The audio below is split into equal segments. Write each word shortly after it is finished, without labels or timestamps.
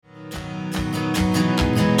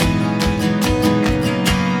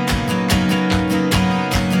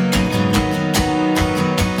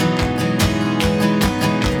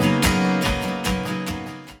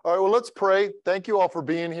pray. Thank you all for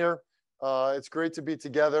being here. It's great to be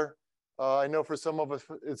together. I know for some of us,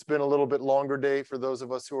 it's been a little bit longer day for those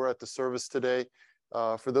of us who are at the service today.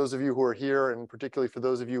 For those of you who are here, and particularly for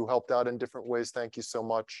those of you who helped out in different ways, thank you so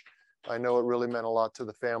much. I know it really meant a lot to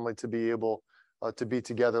the family to be able to be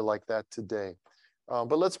together like that today.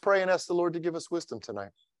 But let's pray and ask the Lord to give us wisdom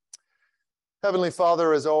tonight. Heavenly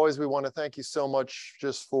Father, as always, we want to thank you so much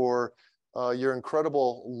just for your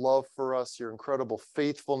incredible love for us, your incredible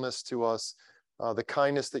faithfulness to us, the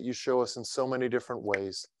kindness that you show us in so many different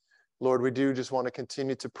ways. Lord, we do just want to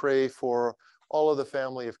continue to pray for all of the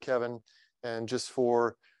family of Kevin and just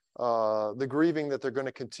for the grieving that they're going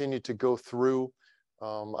to continue to go through.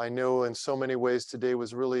 I know in so many ways today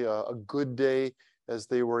was really a good day as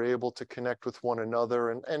they were able to connect with one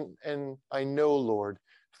another. And I know, Lord,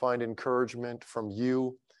 find encouragement from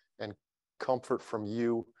you and comfort from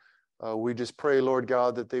you. We just pray, Lord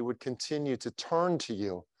God, that they would continue to turn to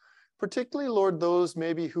you, particularly, Lord, those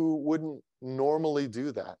maybe who wouldn't normally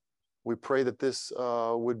do that. We pray that this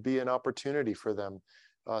would be an opportunity for them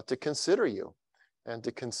to consider you and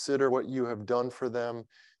to consider what you have done for them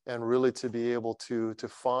and really to be able to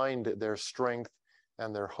find their strength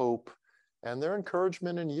and their hope and their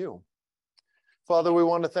encouragement in you. Father, we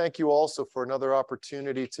want to thank you also for another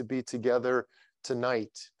opportunity to be together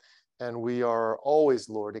tonight. And we are always,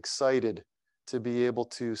 Lord, excited to be able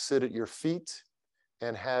to sit at your feet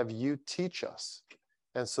and have you teach us.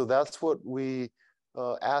 And so that's what we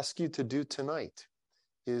ask you to do tonight,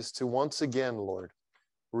 is to once again, Lord,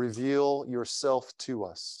 reveal yourself to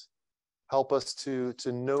us. Help us to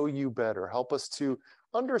know you better. Help us to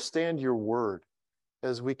understand your word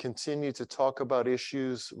as we continue to talk about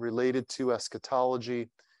issues related to eschatology,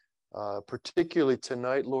 particularly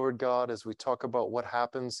tonight, Lord God, as we talk about what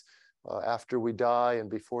happens after we die and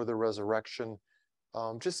before the resurrection.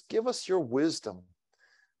 Just give us your wisdom.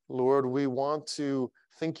 Lord, we want to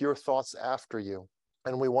think your thoughts after you,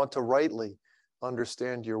 and we want to rightly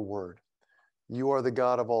understand your word. You are the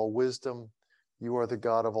God of all wisdom. You are the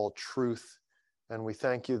God of all truth. And we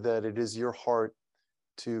thank you that it is your heart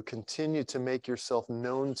to continue to make yourself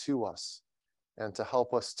known to us and to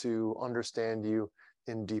help us to understand you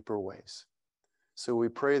in deeper ways. So we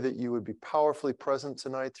pray that you would be powerfully present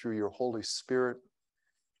tonight through your Holy Spirit.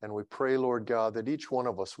 And we pray, Lord God, that each one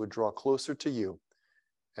of us would draw closer to you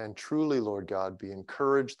and truly, Lord God, be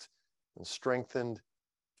encouraged and strengthened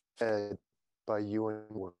by you and your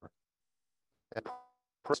word. And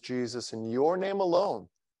praise Jesus in your name alone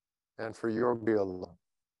and for your glory alone.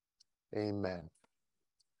 Amen.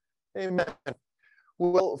 Amen.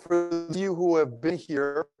 Well, for those of you who have been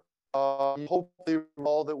here, hopefully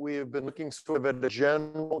all that we have been looking sort of at a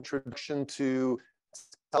general introduction to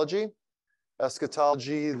eschatology.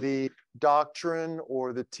 Eschatology, the doctrine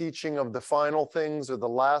or the teaching of the final things or the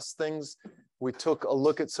last things. We took a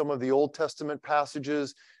look at some of the Old Testament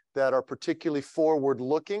passages that are particularly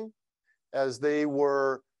forward-looking as they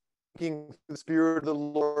were seeking the Spirit of the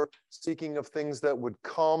Lord, seeking of things that would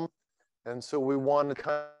come. And so we want to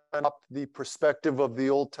kind of up the perspective of the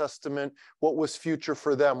Old Testament, what was future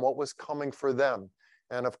for them, what was coming for them.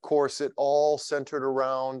 And of course, it all centered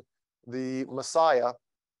around the Messiah,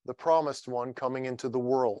 the promised one coming into the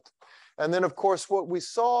world. And then, of course, what we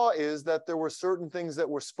saw is that there were certain things that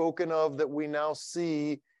were spoken of that we now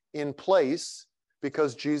see in place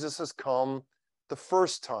because Jesus has come the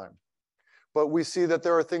first time. But we see that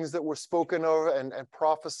there are things that were spoken of and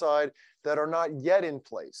prophesied that are not yet in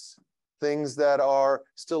place, things that are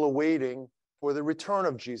still awaiting for the return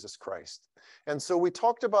of Jesus Christ. And so we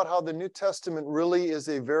talked about how the New Testament really is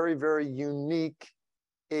a very, very unique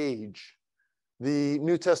age. The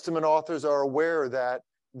New Testament authors are aware that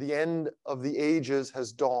the end of the ages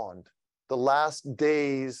has dawned. The last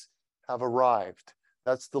days have arrived.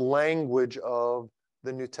 That's the language of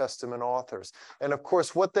the New Testament authors. And of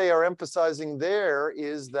course, what they are emphasizing there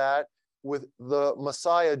is that with the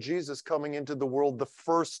Messiah, Jesus, coming into the world the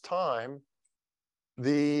first time,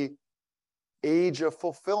 the age of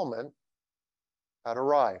fulfillment had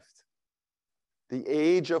arrived. The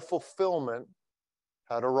age of fulfillment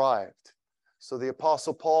had arrived. So the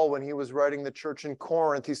Apostle Paul, when he was writing the church in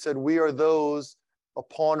Corinth, he said, we are those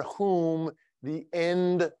upon whom the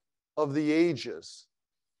end of the ages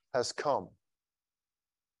has come.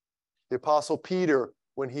 The Apostle Peter,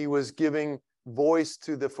 when he was giving voice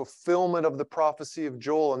to the fulfillment of the prophecy of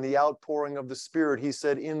Joel and the outpouring of the Spirit, he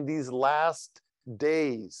said, in these last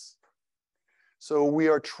days. So we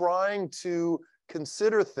are trying to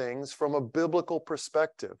consider things from a biblical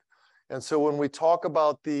perspective. And so when we talk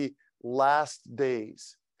about the last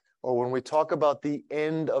days, or when we talk about the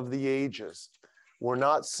end of the ages, We're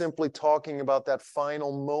not simply talking about that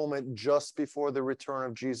final moment just before the return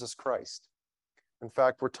of Jesus Christ. In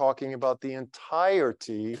fact, we're talking about the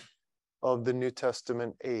entirety of the New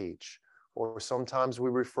Testament age, or sometimes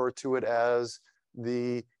we refer to it as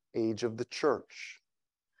the age of the church.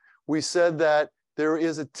 We said that there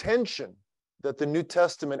is a tension that the New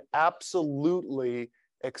Testament absolutely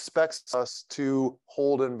expects us to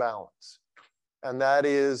hold in balance, and that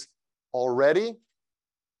is already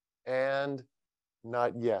and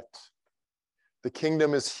not yet. The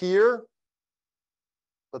kingdom is here,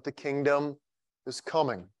 but the kingdom is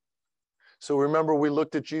coming. So remember, we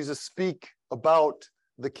looked at Jesus speak about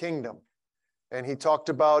the kingdom, and he talked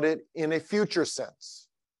about it in a future sense.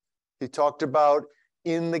 He talked about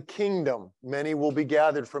in the kingdom, many will be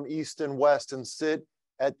gathered from east and west and sit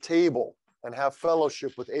at table and have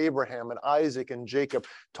fellowship with Abraham and Isaac and Jacob,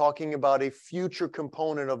 talking about a future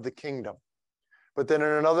component of the kingdom. But then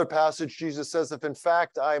in another passage, Jesus says, if in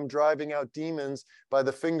fact I am driving out demons by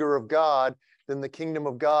the finger of God, then the kingdom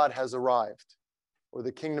of God has arrived, or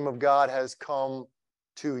the kingdom of God has come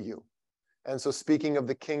to you. And so speaking of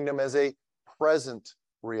the kingdom as a present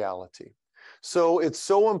reality. So it's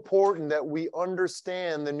so important that we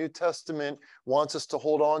understand the New Testament wants us to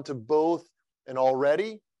hold on to both an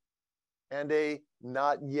already and a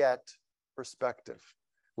not yet perspective.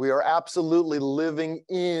 We are absolutely living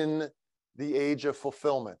in the age of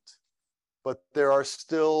fulfillment, but there are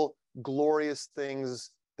still glorious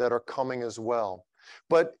things that are coming as well.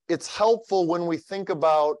 But it's helpful when we think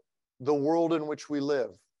about the world in which we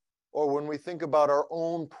live, or when we think about our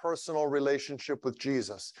own personal relationship with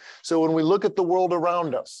Jesus. So when we look at the world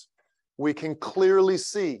around us, we can clearly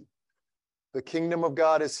see the kingdom of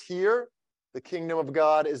God is here, the kingdom of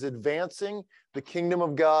God is advancing, the kingdom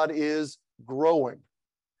of God is growing.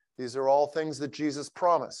 These are all things that Jesus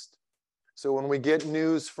promised. So when we get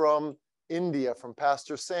news from India, from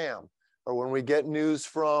Pastor Sam, or when we get news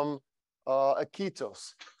from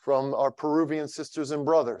Iquitos, from our Peruvian sisters and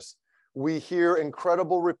brothers, we hear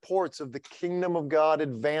incredible reports of the kingdom of God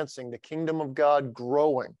advancing, the kingdom of God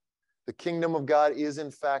growing. The kingdom of God is in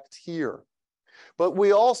fact here. But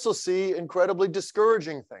we also see incredibly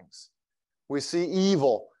discouraging things. We see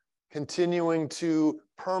evil continuing to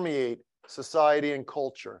permeate society and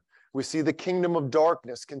culture. We see the kingdom of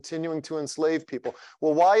darkness continuing to enslave people.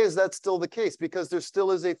 Well, why is that still the case? Because there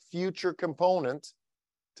still is a future component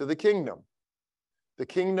to the kingdom. The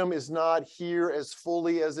kingdom is not here as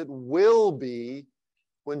fully as it will be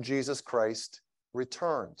when Jesus Christ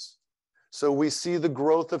returns. So we see the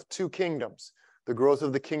growth of two kingdoms, the growth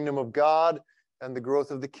of the kingdom of God and the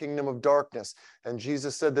growth of the kingdom of darkness. And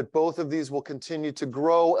Jesus said that both of these will continue to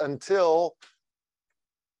grow until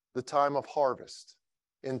the time of harvest,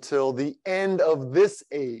 until the end of this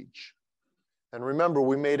age. And remember,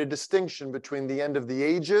 we made a distinction between the end of the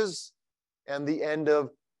ages and the end of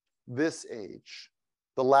this age.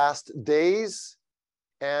 The last days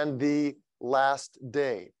and the last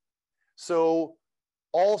day. So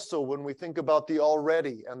also when we think about the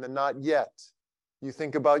already and the not yet, you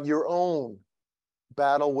think about your own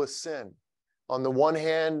battle with sin. On the one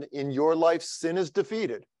hand, in your life, sin is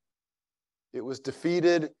defeated. It was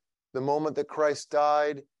defeated the moment that Christ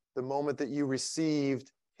died, the moment that you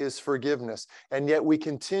received his forgiveness. And yet we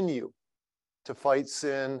continue to fight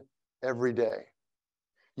sin every day.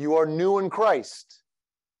 You are new in Christ.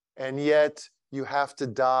 And yet you have to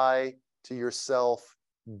die to yourself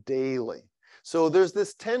daily. So there's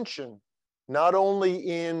this tension, not only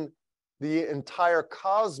in the entire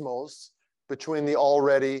cosmos between the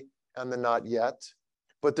already and the not yet,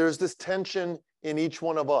 but there's this tension in each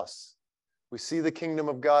one of us. We see the kingdom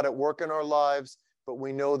of God at work in our lives, but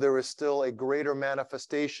we know there is still a greater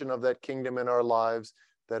manifestation of that kingdom in our lives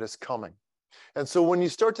that is coming. And so when you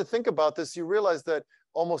start to think about this, you realize that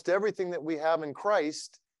almost everything that we have in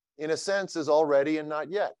Christ, in a sense, is already and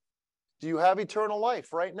not yet. Do you have eternal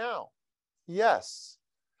life right now? Yes.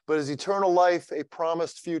 But is eternal life a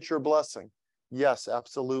promised future blessing? Yes,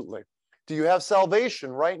 absolutely. Do you have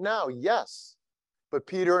salvation right now? Yes. But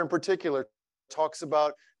Peter in particular talks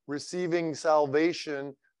about receiving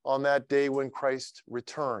salvation on that day when Christ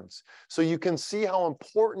returns. So you can see how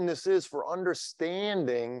important this is for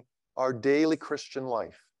understanding our daily Christian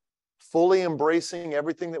life, fully embracing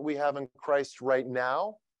everything that we have in Christ right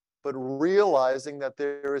now, but realizing that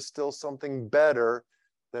there is still something better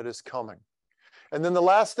that is coming. And then the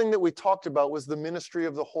last thing that we talked about was the ministry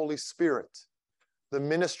of the Holy Spirit. The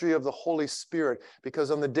ministry of the Holy Spirit.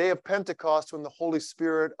 Because on the day of Pentecost, when the Holy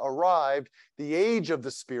Spirit arrived, the age of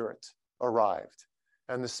the Spirit arrived.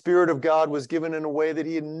 And the Spirit of God was given in a way that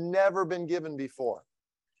he had never been given before,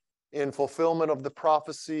 in fulfillment of the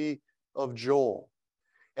prophecy of Joel.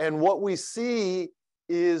 And what we see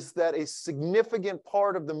is that a significant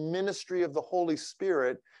part of the ministry of the Holy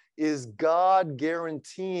Spirit is God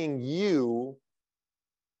guaranteeing you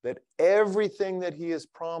that everything that he has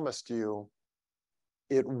promised you,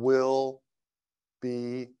 it will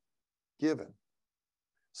be given.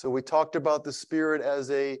 So we talked about the Spirit as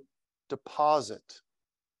a deposit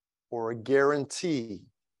or a guarantee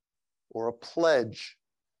or a pledge.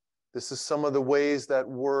 This is some of the ways that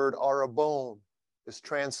word arabon is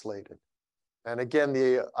translated. And again,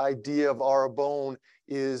 the idea of arabon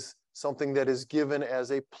is something that is given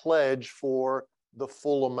as a pledge for the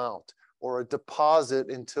full amount or a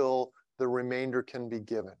deposit until the remainder can be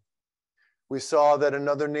given. We saw that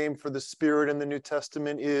another name for the Spirit in the New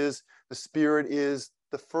Testament is the Spirit is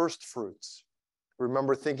the first fruits.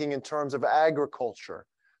 Remember thinking in terms of agriculture.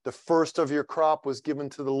 The first of your crop was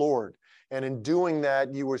given to the Lord. And in doing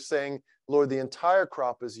that, you were saying, Lord, the entire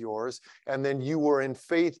crop is yours. And then you were in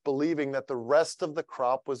faith believing that the rest of the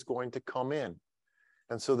crop was going to come in.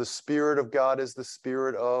 And so the Spirit of God is the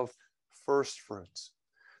Spirit of first fruits.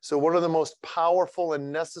 So one of the most powerful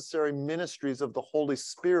and necessary ministries of the Holy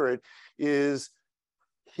Spirit is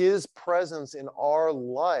his presence in our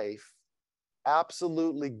life,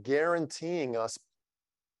 absolutely guaranteeing us,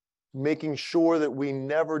 making sure that we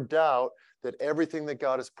never doubt that everything that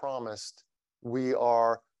God has promised, we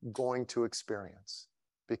are going to experience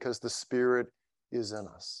because the Spirit is in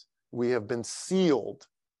us. We have been sealed,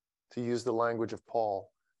 to use the language of Paul,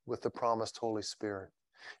 with the promised Holy Spirit.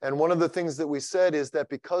 And one of the things that we said is that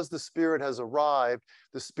because the Spirit has arrived,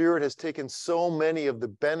 the Spirit has taken so many of the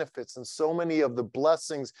benefits and so many of the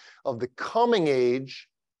blessings of the coming age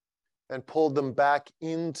and pulled them back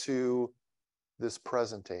into this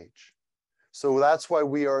present age. So that's why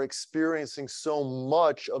we are experiencing so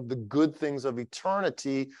much of the good things of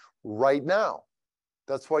eternity right now.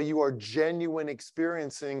 That's why you are genuinely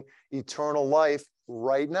experiencing eternal life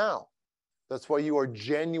right now. That's why you are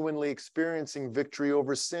genuinely experiencing victory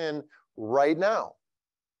over sin right now.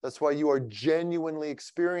 That's why you are genuinely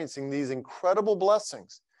experiencing these incredible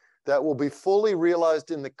blessings that will be fully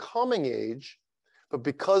realized in the coming age. But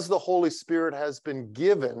because the Holy Spirit has been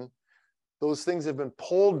given, those things have been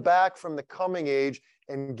pulled back from the coming age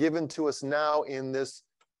and given to us now in this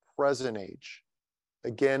present age.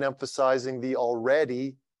 Again, emphasizing the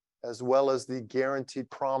already as well as the guaranteed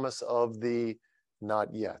promise of the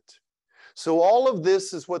not yet. So all of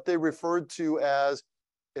this is what they referred to as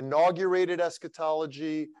inaugurated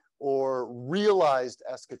eschatology or realized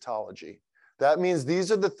eschatology. That means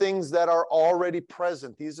these are the things that are already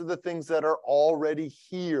present. These are the things that are already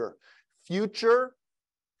here. Future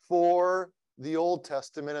for the Old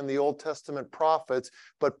Testament and the Old Testament prophets,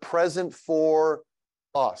 but present for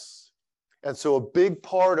us. And so a big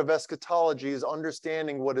part of eschatology is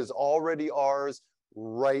understanding what is already ours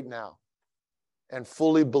right now, and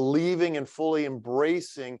fully believing and fully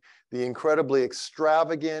embracing the incredibly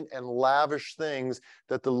extravagant and lavish things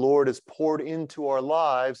that the Lord has poured into our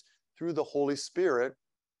lives through the Holy Spirit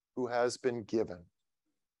who has been given.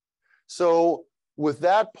 So with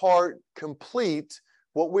that part complete,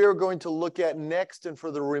 what we are going to look at next and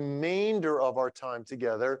for the remainder of our time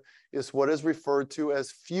together is what is referred to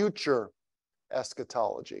as future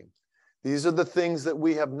eschatology. These are the things that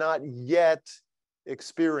we have not yet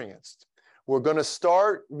experienced. We're going to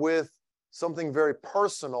start with something very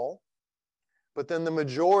personal, but then the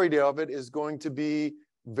majority of it is going to be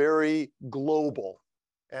very global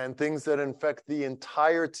and things that infect the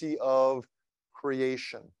entirety of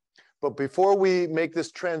creation. But before we make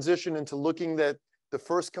this transition into looking at the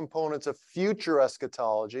first components of future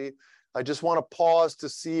eschatology, I just want to pause to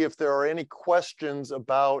see if there are any questions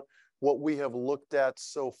about what we have looked at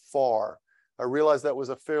so far. I realize that was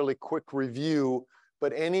a fairly quick review,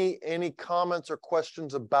 but any comments or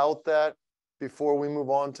questions about that before we move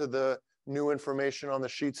on to the new information on the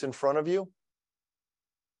sheets in front of you?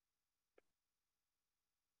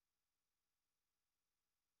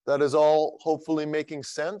 That is all hopefully making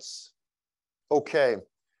sense. Okay,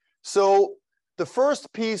 so the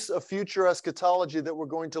first piece of future eschatology that we're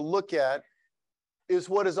going to look at is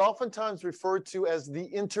what is oftentimes referred to as the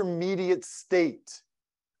intermediate state.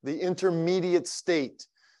 The intermediate state.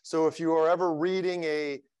 So if you are ever reading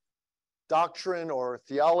a doctrine or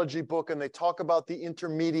theology book and they talk about the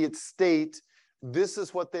intermediate state, this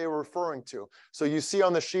is what they are referring to. So you see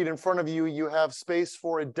on the sheet in front of you, you have space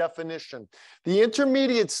for a definition. The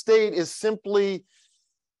intermediate state is simply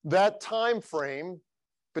that time frame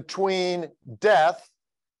between death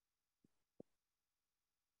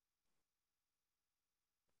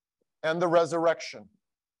and the resurrection.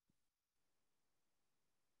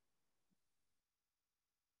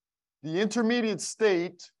 The intermediate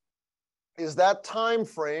state is that time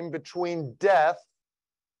frame between death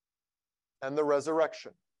and the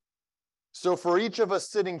resurrection. So for each of us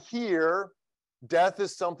sitting here, death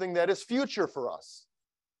is something that is future for us.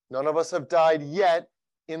 None of us have died yet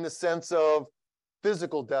in the sense of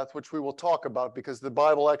physical death, which we will talk about because the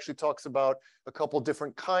Bible actually talks about a couple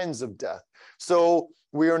different kinds of death. So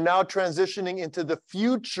we are now transitioning into the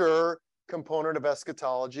future component of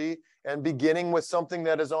eschatology and beginning with something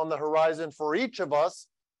that is on the horizon for each of us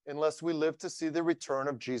unless we live to see the return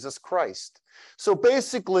of Jesus Christ. So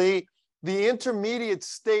basically, the intermediate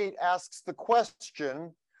state asks the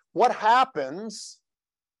question, what happens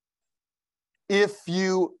if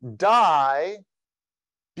you die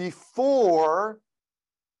before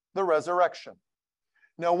the resurrection?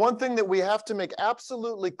 Now, one thing that we have to make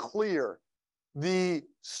absolutely clear, the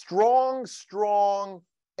strong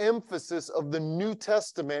emphasis of the New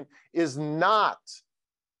Testament is not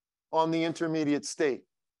on the intermediate state.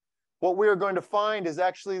 What we are going to find is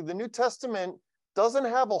actually the New Testament doesn't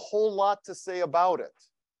have a whole lot to say about it,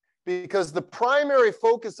 because the primary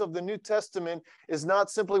focus of the New Testament is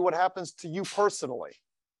not simply what happens to you personally,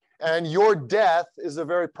 and your death is a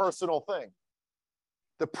very personal thing.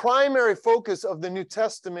 The primary focus of the New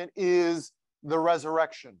Testament is the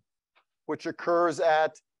resurrection, which occurs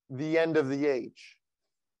at the end of the age.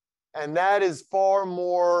 And that is far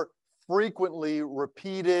more frequently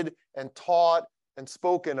repeated and taught and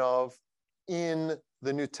spoken of in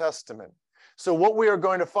the New Testament. So what we are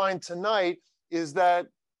going to find tonight is that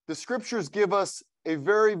the scriptures give us a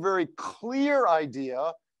very, very clear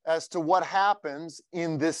idea as to what happens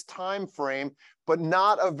in this time frame, but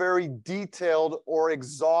not a very detailed or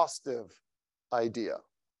exhaustive idea.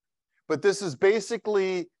 But this is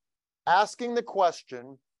basically asking the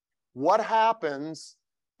question, what happens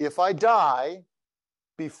if I die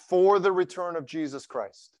before the return of Jesus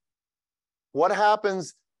Christ? What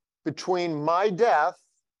happens between my death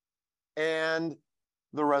and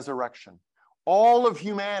the resurrection? All of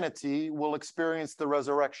humanity will experience the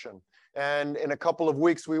resurrection. And in a couple of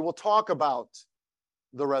weeks, we will talk about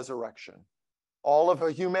the resurrection. All of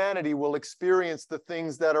humanity will experience the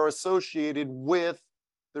things that are associated with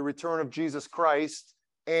the return of Jesus Christ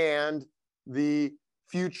and the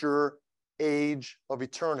future age of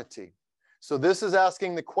eternity. So this is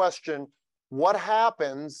asking the question, what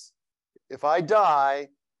happens if I die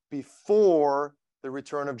before the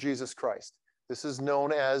return of Jesus Christ? This is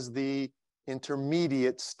known as the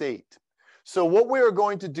intermediate state. So what we are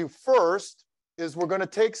going to do first is we're going to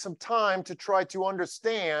take some time to try to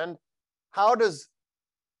understand, how does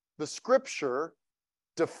the scripture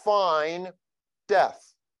define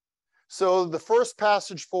death? So the first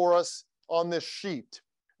passage for us on this sheet,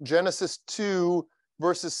 Genesis 2,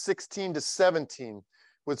 verses 16 to 17.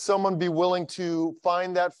 Would someone be willing to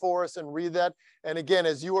find that for us and read that? And again,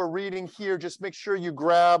 as you are reading here, just make sure you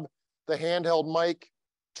grab the handheld mic,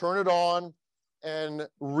 turn it on, and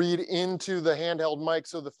read into the handheld mic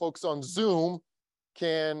so the folks on Zoom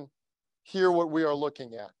can hear what we are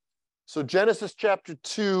looking at. So Genesis chapter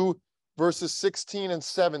 2, verses 16 and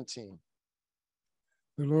 17.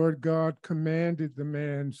 The Lord God commanded the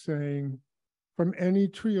man, saying, "From any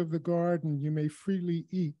tree of the garden you may freely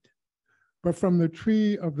eat, but from the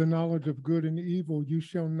tree of the knowledge of good and evil you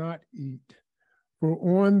shall not eat. For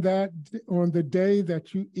on the day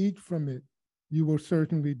that you eat from it, you will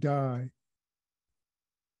certainly die."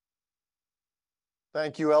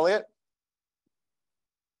 Thank you, Elliot.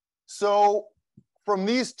 So from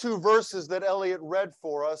these two verses that Elliot read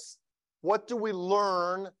for us, what do we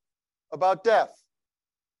learn about death?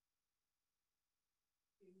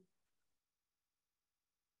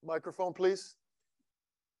 Microphone, please.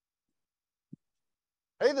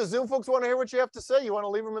 Hey, the Zoom folks want to hear what you have to say. You want to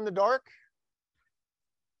leave them in the dark?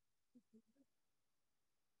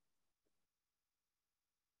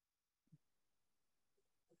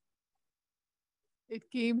 It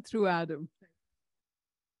came through Adam.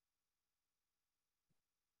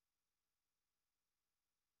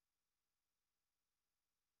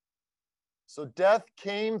 So death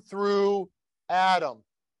came through Adam,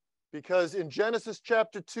 because in Genesis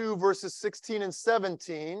chapter 2, verses 16 and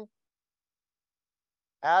 17,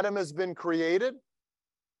 Adam has been created.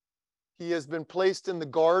 He has been placed in the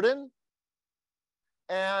garden.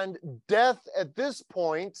 And death at this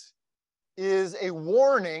point is a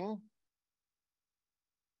warning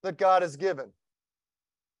that God has given.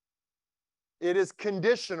 It is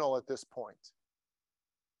conditional at this point.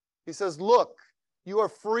 He says, look, you are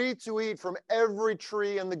free to eat from every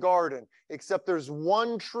tree in the garden, except there's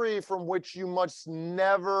one tree from which you must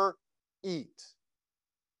never eat.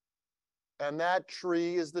 And that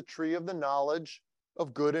tree is the tree of the knowledge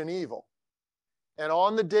of good and evil. And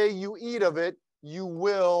on the day you eat of it, you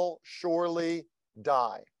will surely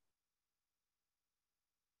die.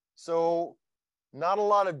 So not a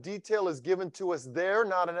lot of detail is given to us there.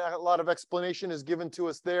 Not a lot of explanation is given to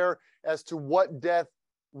us there as to what death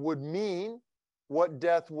would mean, what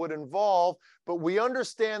death would involve. But we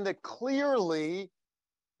understand that clearly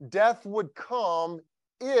death would come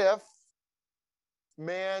if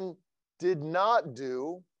man did not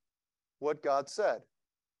do what God said.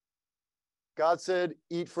 God said,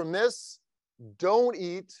 eat from this, don't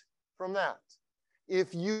eat from that.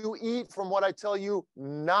 If you eat from what I tell you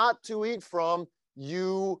not to eat from,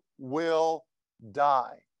 you will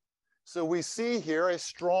die. So we see here a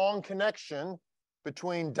strong connection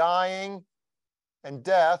between dying and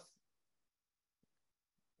death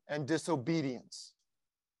and disobedience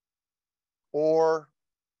or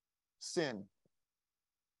sin.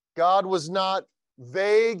 God was not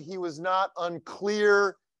vague. He was not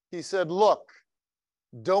unclear. He said, look,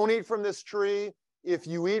 don't eat from this tree. If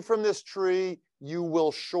you eat from this tree, you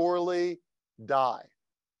will surely die.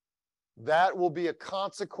 That will be a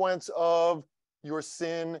consequence of your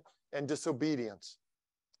sin and disobedience.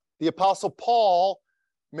 The Apostle Paul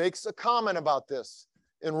makes a comment about this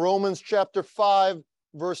in Romans chapter 5,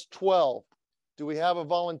 verse 12. Do we have a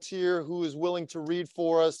volunteer who is willing to read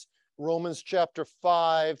for us Romans chapter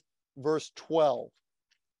 5, verse 12?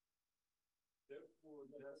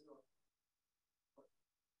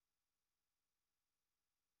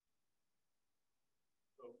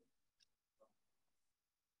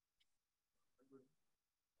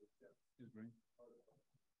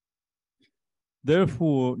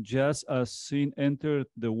 Therefore, just as sin entered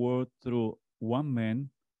the world through one man,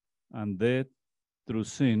 and death through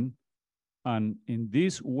sin, and in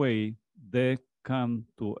this way death came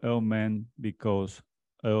to all men because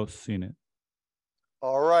all sinned.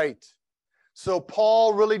 All right. So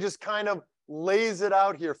Paul really just kind of lays it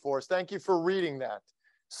out here for us. Thank you for reading that.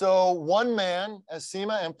 So one man, as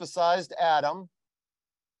Seema emphasized, Adam,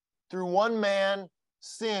 through one man,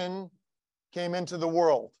 sin came into the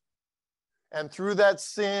world. And through that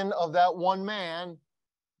sin of that one man,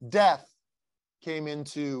 death came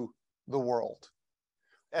into the world.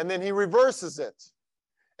 And then he reverses it.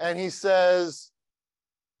 And he says,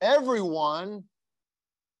 everyone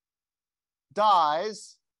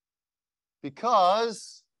dies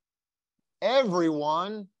because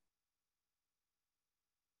everyone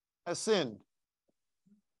has sinned.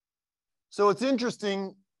 So it's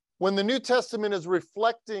interesting, when the New Testament is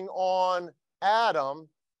reflecting on Adam,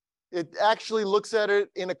 it actually looks at it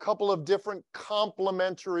in a couple of different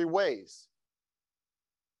complementary ways.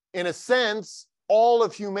 In a sense, all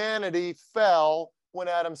of humanity fell when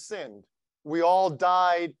Adam sinned. We all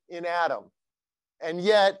died in Adam. And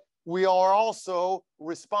yet, we are also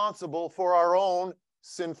responsible for our own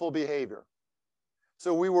sinful behavior.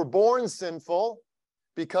 So we were born sinful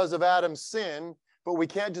because of Adam's sin, but we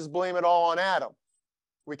can't just blame it all on Adam.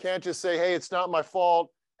 We can't just say, hey, it's not my fault,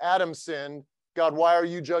 Adam sinned. God, why are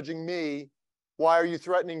you judging me? Why are you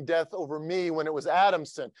threatening death over me when it was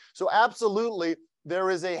Adam's sin? So absolutely, there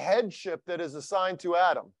is a headship that is assigned to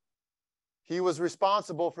Adam. He was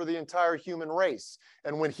responsible for the entire human race.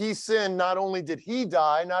 And when he sinned, not only did he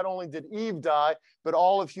die, not only did Eve die, but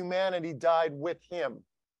all of humanity died with him.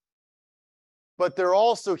 But there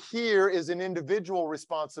also here is an individual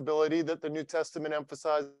responsibility that the New Testament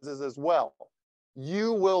emphasizes as well.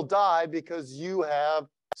 You will die because you have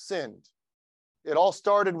sinned. It all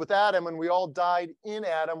started with Adam, and we all died in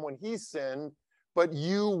Adam when he sinned, but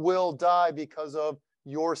you will die because of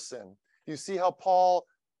your sin. You see how Paul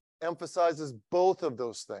emphasizes both of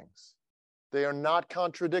those things. They are not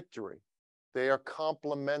contradictory. They are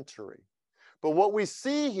complementary. But what we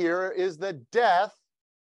see here is that death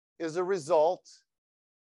is a result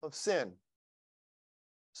of sin.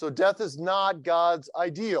 So death is not God's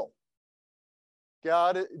ideal.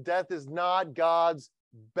 Death is not God's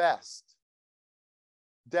best.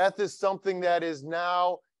 Death is something that is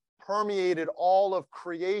now permeated all of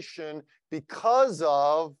creation because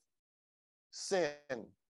of sin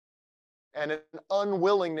and an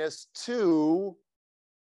unwillingness to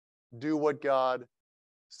do what God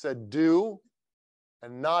said do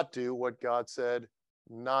and not do what God said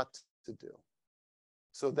not to do.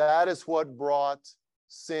 So that is what brought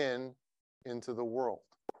sin into the world.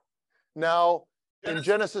 Now, in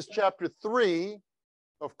Genesis chapter 3,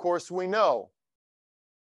 of course, we know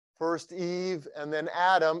first Eve and then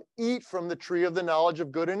Adam eat from the tree of the knowledge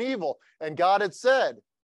of good and evil. And God had said,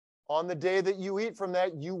 on the day that you eat from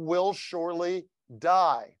that, you will surely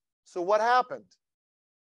die. So what happened?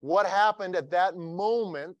 What happened at that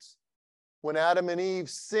moment when Adam and Eve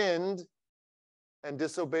sinned and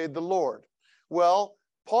disobeyed the Lord? Well,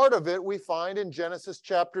 part of it we find in Genesis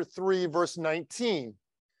chapter 3, verse 19.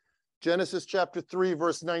 Genesis chapter 3,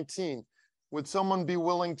 verse 19. Would someone be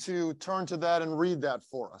willing to turn to that and read that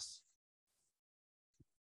for us?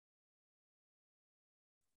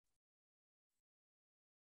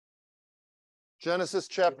 Genesis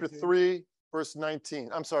chapter 3, verse 19.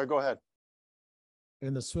 I'm sorry, go ahead.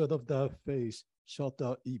 In the sweat of thy face shalt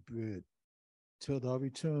thou eat bread, till thou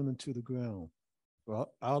return unto the ground. For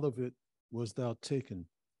out of it was thou taken,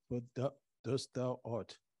 but thus thou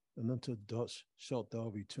art, and unto dust shalt thou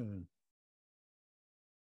return.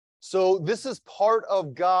 So this is part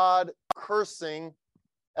of God cursing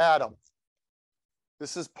Adam.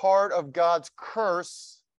 This is part of God's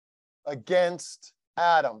curse against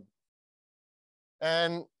Adam.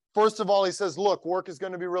 And first of all, he says, look, work is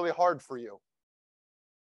going to be really hard for you.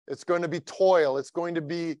 It's going to be toil. It's going to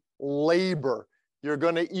be labor. You're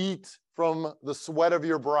going to eat from the sweat of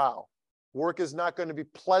your brow. Work is not going to be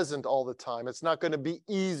pleasant all the time. It's not going to be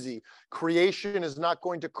easy. Creation is not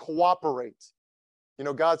going to cooperate. You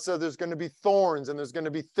know, God said there's going to be thorns and there's going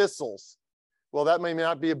to be thistles. Well, that may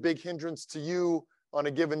not be a big hindrance to you on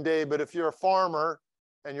a given day, but if you're a farmer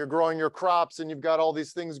and you're growing your crops and you've got all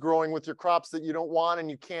these things growing with your crops that you don't want and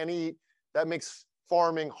you can't eat, that makes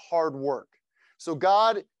farming hard work. So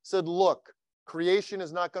God said, look, creation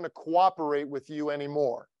is not going to cooperate with you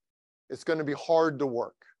anymore. It's going to be hard to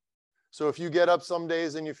work. So if you get up some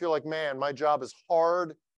days and you feel like, man, my job is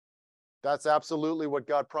hard, that's absolutely what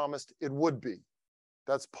God promised it would be.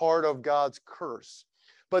 That's part of God's curse.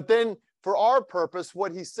 But then for our purpose,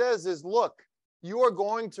 what he says is, look, you are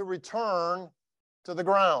going to return to the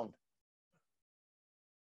ground.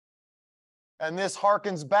 And this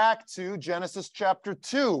harkens back to Genesis chapter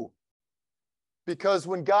 2. Because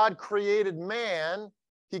when God created man,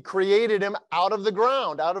 he created him out of the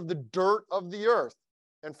ground, out of the dirt of the earth.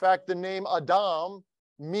 In fact, the name Adam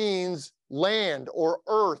means land or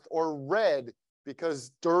earth or red,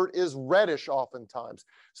 because dirt is reddish oftentimes.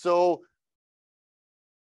 So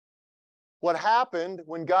what happened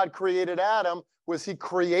when God created Adam was he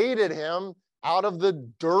created him out of the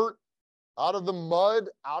dirt, out of the mud,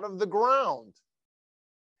 out of the ground.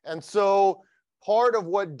 And so part of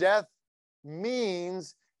what death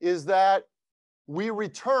means is that we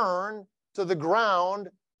return to the ground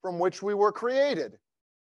from which we were created.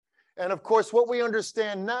 And of course, what we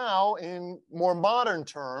understand now in more modern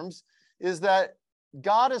terms is that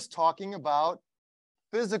God is talking about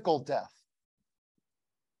physical death.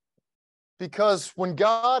 Because when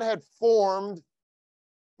God had formed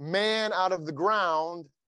man out of the ground,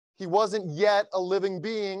 he wasn't yet a living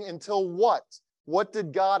being until what? What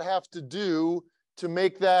did God have to do to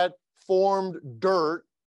make that formed dirt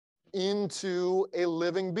into a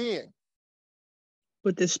living being?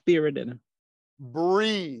 Put the spirit in him.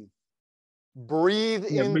 Breathe. Breathe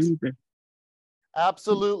Yeah, into. breathe.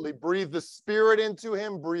 Absolutely. Breathe the spirit into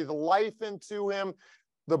him. Breathe life into him.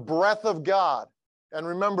 The breath of God. And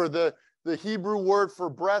remember, the Hebrew word for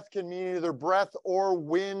breath can mean either breath or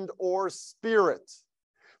wind or spirit.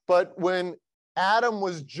 But when Adam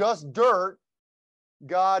was just dirt,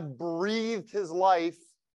 God breathed his life.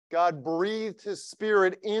 God breathed his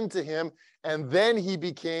spirit into him, and then he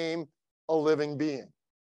became a living being.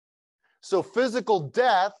 So physical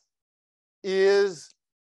death is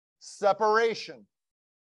separation.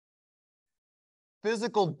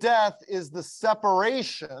 Physical death is the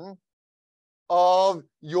separation of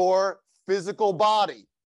your physical body.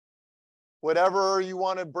 Whatever you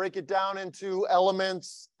want to break it down into,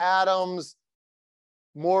 elements, atoms,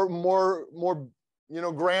 more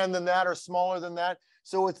grand than that or smaller than that.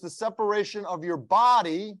 So it's the separation of your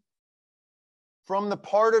body from the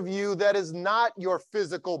part of you that is not your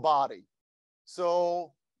physical body.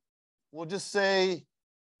 So we'll just say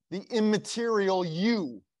the immaterial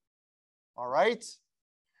you. All right?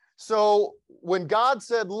 So when God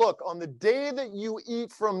said, look, on the day that you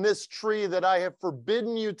eat from this tree that I have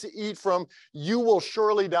forbidden you to eat from, you will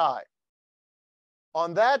surely die.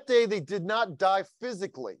 On that day, they did not die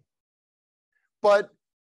physically, but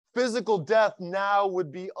physical death now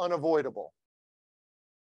would be unavoidable.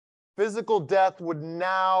 Physical death would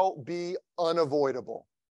now be unavoidable.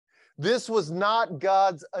 This was not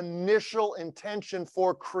God's initial intention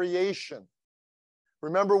for creation.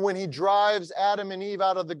 Remember when he drives Adam and Eve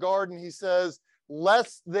out of the garden, he says,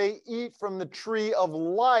 lest they eat from the tree of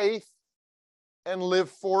life and live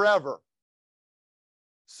forever.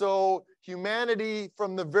 So humanity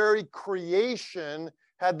from the very creation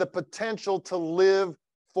had the potential to live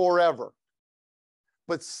forever.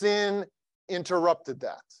 But sin interrupted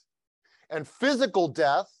that. And physical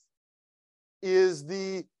death is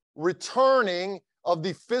the returning of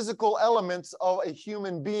the physical elements of a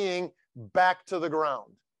human being back to the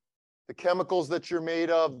ground. The chemicals that you're made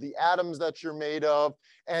of, the atoms that you're made of,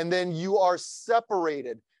 and then you are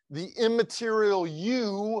separated. The immaterial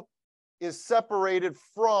you is separated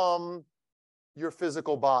from your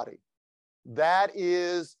physical body. That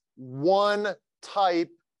is one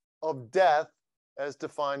type of death as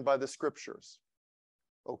defined by the scriptures.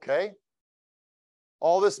 Okay?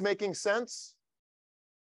 All this making sense?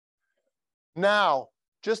 Now,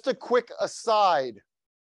 just a quick aside.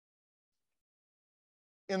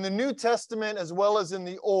 In the New Testament as well as in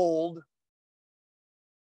the Old,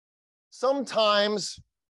 sometimes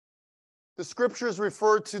the scriptures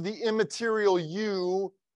refer to the immaterial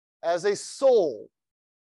you as a soul.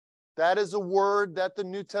 That is a word that the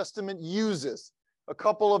New Testament uses. A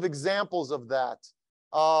couple of examples of that.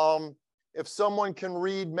 If someone can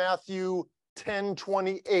read Matthew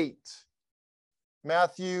 10:28.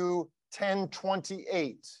 Matthew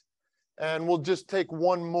 10:28. And we'll just take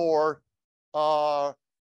one more.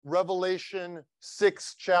 Revelation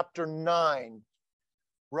 6, chapter 9.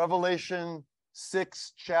 Revelation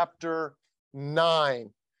 6, chapter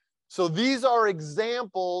 9. So these are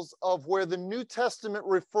examples of where the New Testament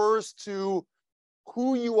refers to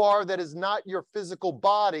who you are that is not your physical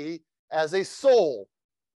body as a soul.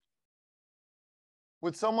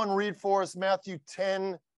 Would someone read for us Matthew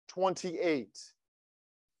 10:28?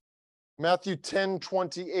 Matthew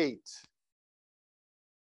 10:28.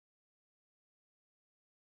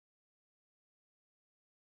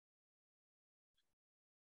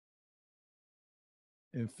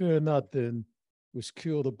 And fear not then, which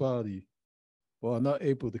kill the body, or are not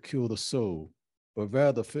able to kill the soul, but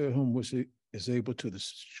rather fear him which is able to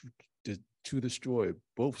destroy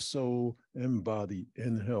both soul and body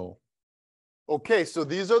in hell. Okay, so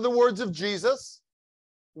these are the words of Jesus.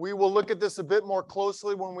 We will look at this a bit more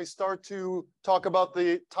closely when we start to talk about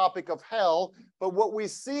the topic of hell. But what we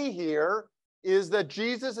see here is that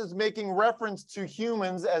Jesus is making reference to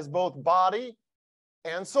humans as both body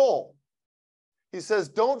and soul. He says,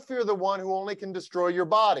 don't fear the one who only can destroy your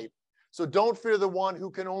body. So don't fear the one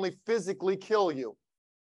who can only physically kill you,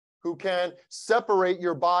 who can separate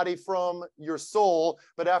your body from your soul,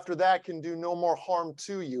 but after that can do no more harm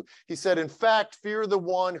to you. He said, in fact, fear the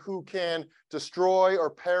one who can destroy or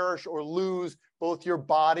perish or lose both your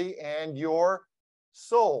body and your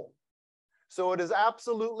soul. So it is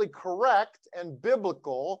absolutely correct and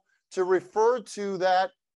biblical to refer to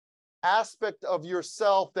that aspect of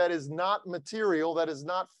yourself that is not material, that is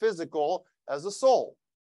not physical, as a soul.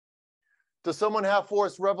 Does someone have for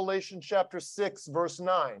us Revelation chapter 6, verse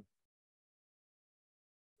 9?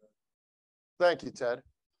 Thank you, Ted.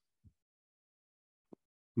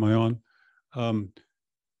 Am I on?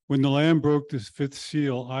 When the Lamb broke the fifth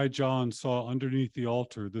seal, I, John, saw underneath the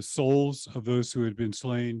altar the souls of those who had been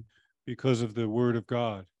slain because of the word of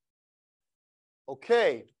God.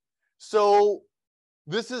 Okay, so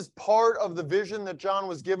this is part of the vision that John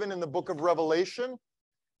was given in the book of Revelation.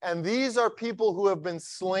 And these are people who have been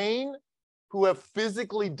slain, who have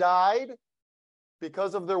physically died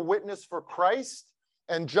because of their witness for Christ.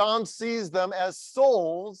 And John sees them as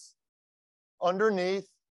souls underneath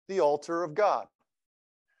the altar of God.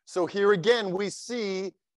 So here again, we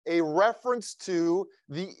see a reference to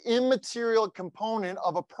the immaterial component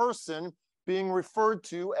of a person being referred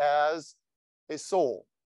to as a soul.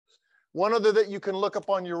 One other that you can look up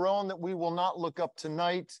on your own that we will not look up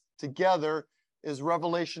tonight together is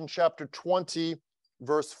Revelation chapter 20,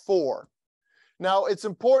 verse 4. Now, it's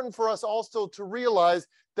important for us also to realize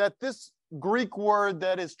that this Greek word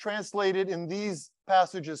that is translated in these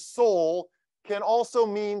passages, soul, can also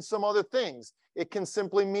mean some other things. It can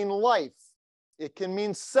simply mean life. It can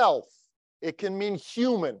mean self. It can mean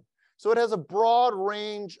human. So it has a broad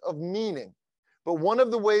range of meaning. But one of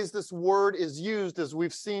the ways this word is used, as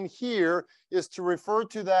we've seen here, is to refer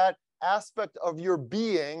to that aspect of your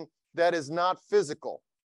being that is not physical,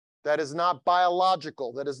 that is not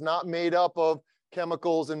biological, that is not made up of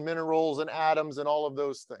chemicals and minerals and atoms and all of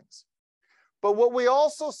those things. But what we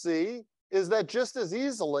also see is that just as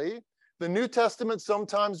easily, the New Testament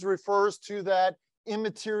sometimes refers to that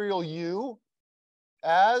immaterial you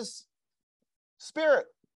as spirit.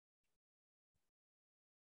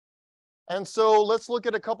 And so let's look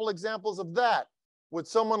at a couple examples of that. Would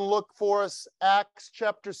someone look for us Acts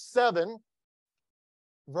chapter 7,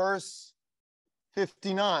 verse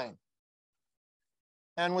 59?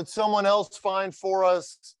 And would someone else find for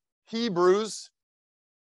us Hebrews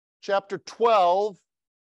chapter 12,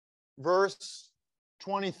 verse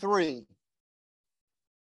 23?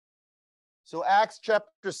 So Acts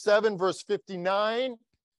chapter 7, verse 59,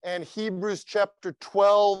 and Hebrews chapter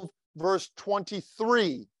 12, verse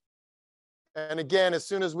 23. And again, as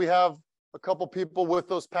soon as we have a couple people with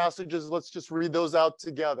those passages, let's just read those out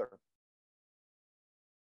together.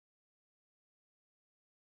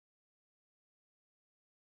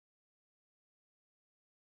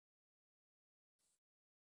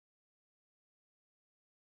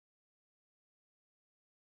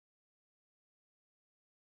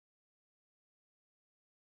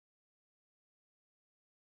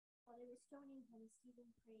 While they were stoning him, Stephen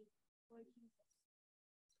prayed, Lord Jesus.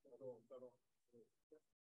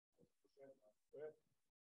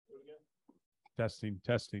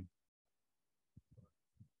 Testing.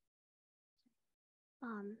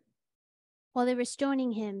 While they were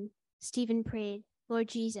stoning him, Stephen prayed, Lord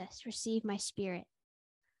Jesus, receive my spirit.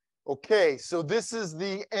 Okay, so this is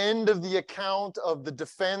the end of the account of the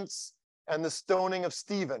defense and the stoning of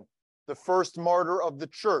Stephen, the first martyr of the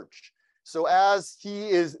church. So as he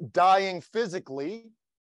is dying physically,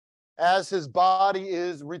 as his body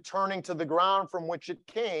is returning to the ground from which it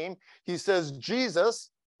came, he says, Jesus,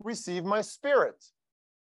 receive my spirit.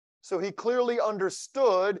 So he clearly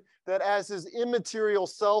understood that as his immaterial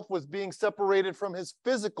self was being separated from his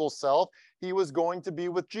physical self, he was going to be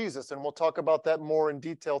with Jesus. And we'll talk about that more in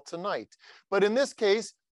detail tonight. But in this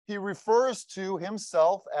case, he refers to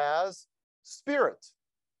himself as spirit.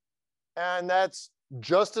 And that's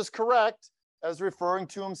just as correct as referring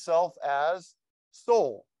to himself as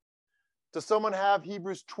soul. Does someone have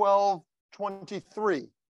Hebrews 12:23?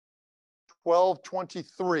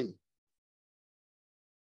 12:23.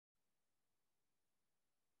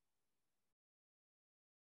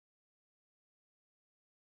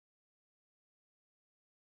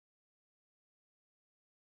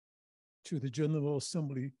 To the general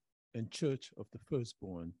assembly and church of the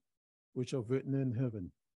firstborn, which are written in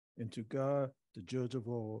heaven, and to God, the judge of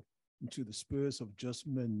all, and to the spirits of just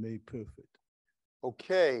men made perfect.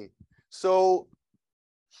 Okay, so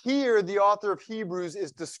here the author of Hebrews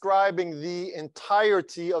is describing the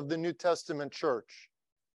entirety of the New Testament church,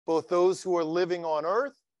 both those who are living on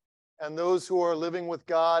earth and those who are living with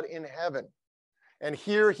God in heaven. And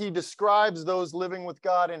here he describes those living with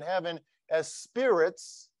God in heaven as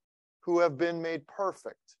spirits who have been made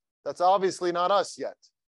perfect. That's obviously not us yet.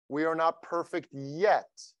 We are not perfect yet.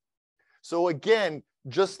 So again,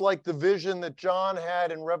 just like the vision that John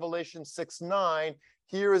had in Revelation 6:9,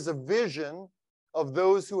 here is a vision of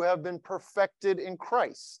those who have been perfected in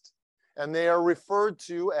Christ. And they are referred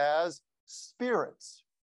to as spirits.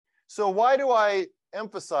 So why do I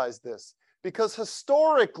emphasize this? Because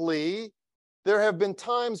historically, there have been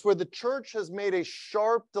times where the church has made a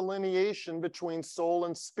sharp delineation between soul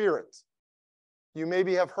and spirit. You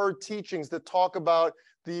maybe have heard teachings that talk about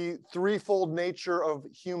the threefold nature of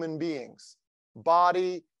human beings: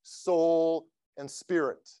 body, soul, and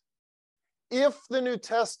spirit. If the New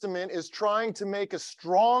Testament is trying to make a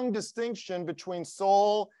strong distinction between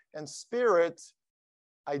soul and spirit,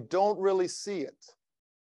 I don't really see it.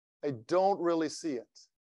 I don't really see it.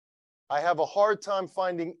 I have a hard time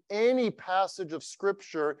finding any passage of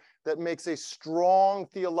scripture that makes a strong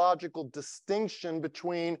theological distinction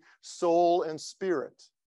between soul and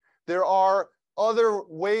spirit. There are other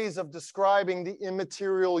ways of describing the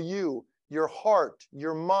immaterial you, your heart,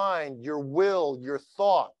 your mind, your will, your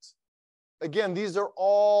thought. Again, these are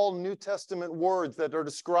all New Testament words that are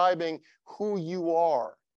describing who you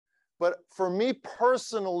are. But for me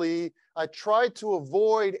personally, I try to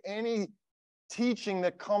avoid any teaching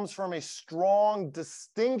that comes from a strong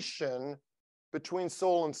distinction between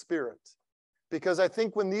soul and spirit. Because I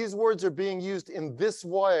think when these words are being used in this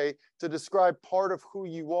way to describe part of who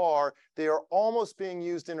you are, they are almost being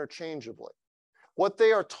used interchangeably. What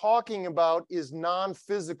they are talking about is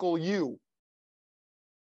non-physical you.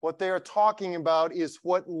 What they are talking about is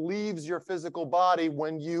what leaves your physical body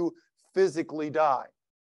when you physically die.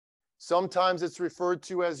 Sometimes it's referred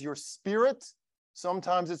to as your spirit.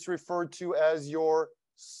 Sometimes it's referred to as your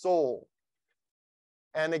soul.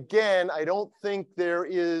 And again, I don't think there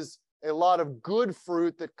is a lot of good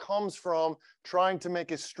fruit that comes from trying to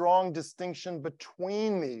make a strong distinction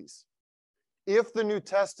between these. If the New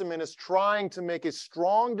Testament is trying to make a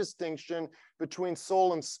strong distinction between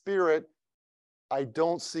soul and spirit, I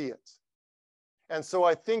don't see it. And so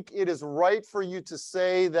I think it is right for you to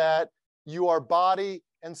say that you are body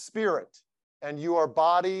and spirit, and you are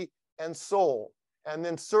body and soul. And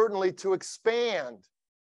then certainly to expand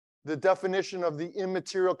the definition of the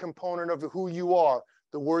immaterial component of who you are,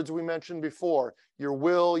 the words we mentioned before, your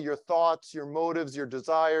will, your thoughts, your motives, your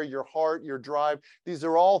desire, your heart, your drive. These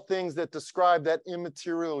are all things that describe that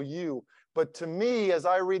immaterial you. But to me, as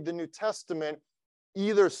I read the New Testament,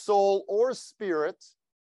 either soul or spirit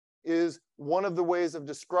is one of the ways of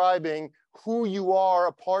describing who you are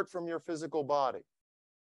apart from your physical body.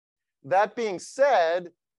 That being said,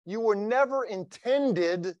 you were never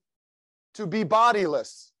intended to be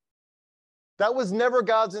bodiless. That was never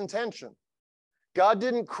God's intention. God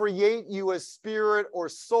didn't create you as spirit or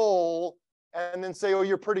soul and then say, oh,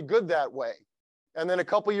 you're pretty good that way. And then a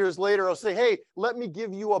couple years later, he'll say, hey, let me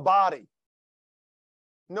give you a body.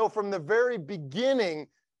 No, from the very beginning,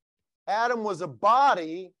 Adam was a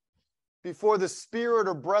body before the spirit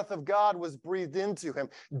or breath of God was breathed into him.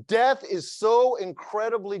 Death is so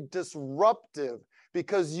incredibly disruptive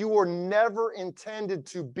because you were never intended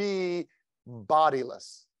to be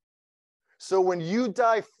bodiless. So when you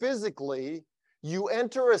die physically, you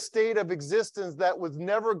enter a state of existence that was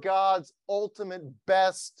never God's ultimate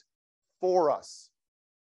best for us.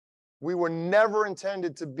 We were never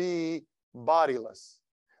intended to be bodiless.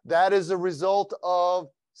 That is a result of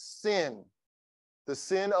sin, the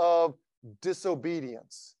sin of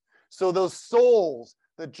disobedience. So those souls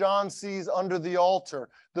that John sees under the altar,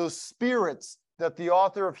 those spirits that the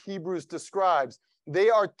author of Hebrews describes, they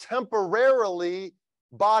are temporarily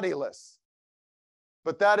bodiless.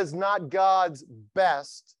 But that is not God's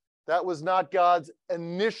best. That was not God's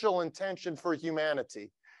initial intention for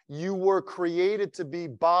humanity. You were created to be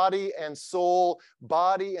body and soul,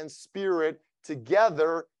 body and spirit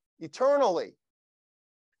together eternally.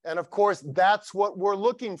 And of course, that's what we're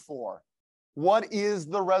looking for. What is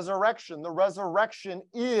the resurrection? The resurrection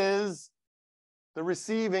is the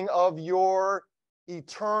receiving of your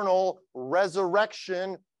eternal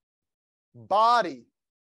resurrection body.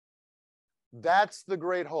 That's the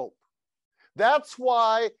great hope. That's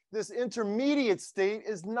why this intermediate state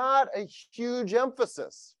is not a huge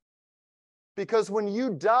emphasis. Because when you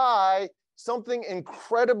die, something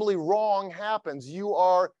incredibly wrong happens. You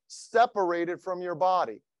are separated from your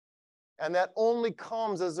body. And that only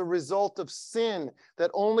comes as a result of sin.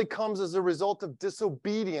 That only comes as a result of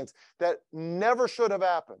disobedience. That never should have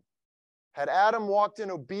happened. Had Adam walked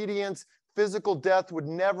in obedience, physical death would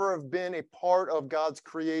never have been a part of God's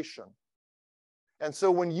creation. And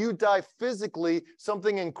so when you die physically,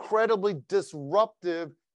 something incredibly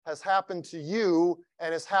disruptive has happened to you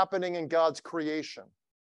and is happening in God's creation.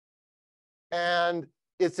 And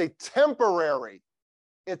it's a temporary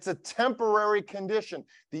condition.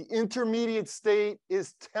 The intermediate state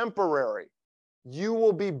is temporary. You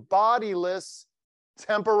will be bodiless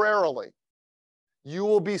temporarily. You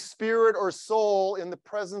will be spirit or soul in the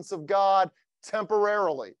presence of God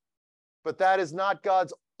temporarily. But that is not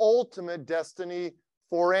God's ultimate destiny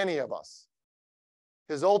for any of us.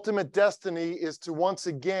 His ultimate destiny is to once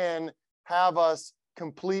again have us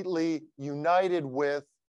completely united with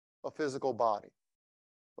a physical body.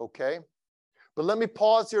 Okay? But let me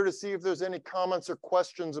pause here to see if there's any comments or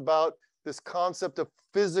questions about this concept of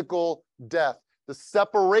physical death, the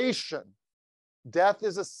separation. Death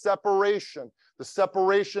is a separation, the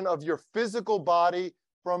separation of your physical body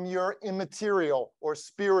from your immaterial or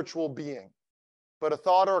spiritual being. But a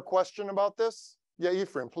thought or a question about this? Yeah,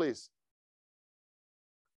 Ephraim, please.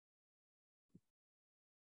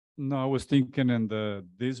 No, I was thinking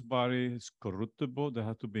this body is corruptible, they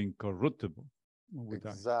have to be incorruptible when we die.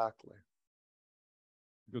 Exactly.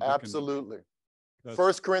 Because they can- Absolutely. that's-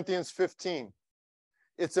 1 Corinthians 15.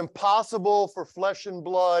 It's impossible for flesh and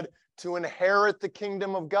blood to inherit the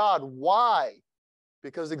kingdom of God. Why?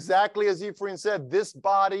 Because exactly as Ephraim said, this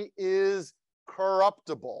body is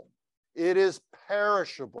corruptible. It is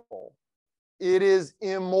perishable. It is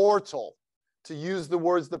immortal, to use the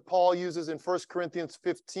words that Paul uses in 1 Corinthians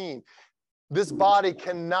 15. This body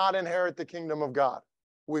cannot inherit the kingdom of God.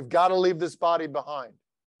 We've got to leave this body behind.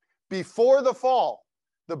 Before the fall,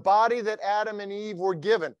 the body that Adam and Eve were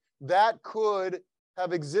given, that could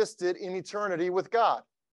have existed in eternity with God.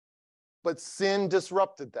 But sin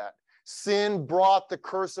disrupted that. Sin brought the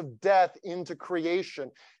curse of death into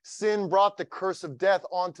creation. Sin brought the curse of death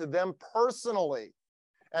onto them personally.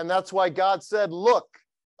 And that's why God said, look,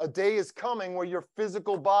 a day is coming where your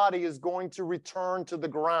physical body is going to return to the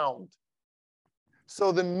ground.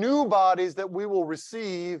 So the new bodies that we will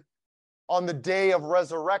receive on the day of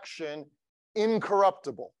resurrection,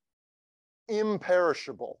 incorruptible,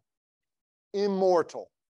 imperishable, immortal.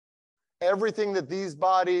 Everything that these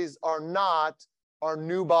bodies are not, our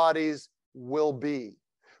new bodies will be.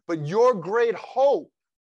 But your great hope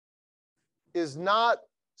is not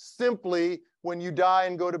simply when you die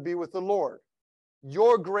and go to be with the Lord.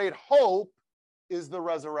 Your great hope is the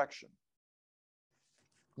resurrection.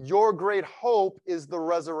 Your great hope is the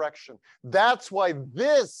resurrection. That's why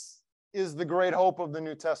this is the great hope of the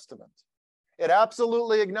New Testament. It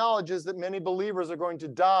absolutely acknowledges that many believers are going to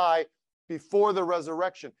die before the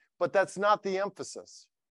resurrection. But that's not the emphasis.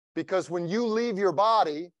 Because when you leave your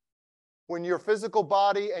body, when your physical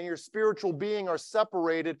body and your spiritual being are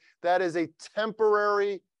separated, that is a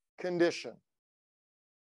temporary condition.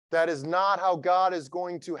 That is not how God is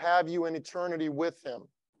going to have you in eternity with him.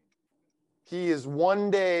 He is one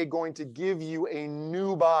day going to give you a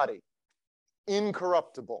new body,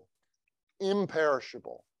 incorruptible,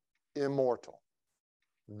 imperishable, immortal.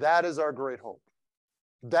 That is our great hope.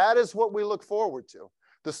 That is what we look forward to.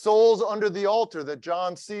 The souls under the altar that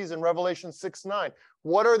John sees in Revelation 6:9.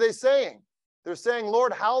 What are they saying? They're saying,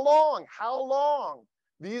 Lord, how long? How long?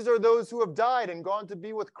 These are those who have died and gone to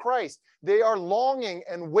be with Christ. They are longing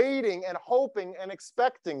and waiting and hoping and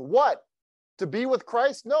expecting what? To be with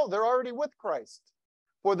Christ? No, they're already with Christ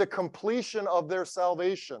for the completion of their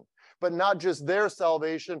salvation. But not just their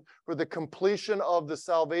salvation, for the completion of the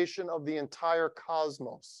salvation of the entire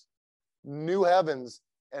cosmos. New heavens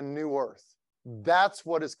and new earth. That's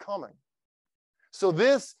what is coming. So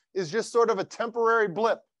this is just sort of a temporary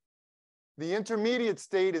blip. The intermediate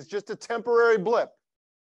state is just a temporary blip.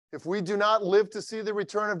 If we do not live to see the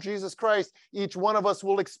return of Jesus Christ, each one of us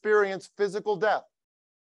will experience physical death.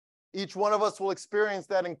 Each one of us will experience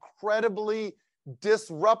that incredibly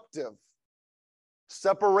disruptive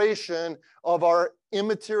separation of our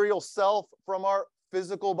immaterial self from our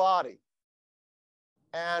physical body.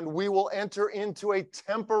 And we will enter into a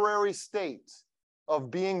temporary state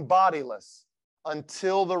of being bodiless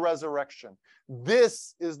until the resurrection.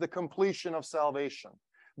 This is the completion of salvation.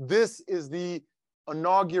 This is the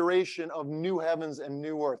inauguration of new heavens and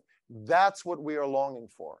new earth. That's what we are longing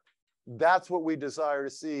for. That's what we desire to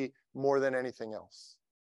see more than anything else.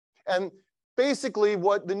 And basically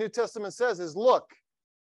what the New Testament says is, look,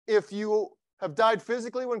 if you have died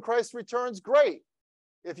physically when Christ returns, great.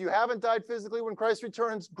 If you haven't died physically when Christ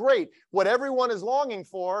returns, great. What everyone is longing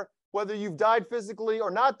for, whether you've died physically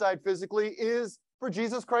or not died physically, is for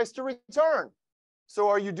Jesus Christ to return. So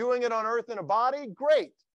are you doing it on earth in a body?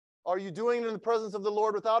 Great. Are you doing it in the presence of the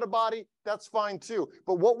Lord without a body? That's fine too.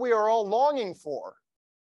 But what we are all longing for,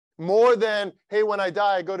 more than, hey, when I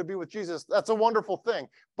die, I go to be with Jesus, that's a wonderful thing.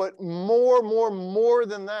 But more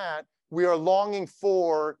than that, we are longing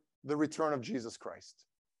for the return of Jesus Christ.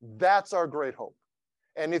 That's our great hope.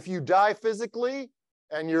 And if you die physically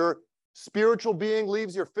and your spiritual being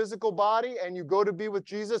leaves your physical body and you go to be with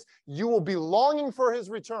Jesus, you will be longing for his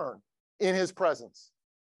return in his presence.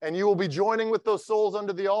 And you will be joining with those souls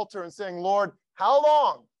under the altar and saying, Lord, how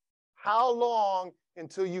long? How long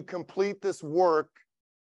until you complete this work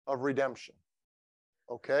of redemption?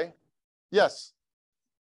 Okay? Yes.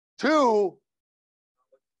 2.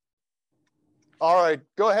 All right,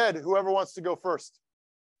 go ahead. Whoever wants to go first.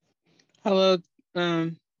 Hello,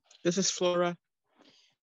 this is Flora.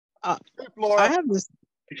 Hey, Flora. I have this.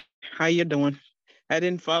 How you doing? I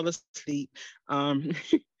didn't fall asleep.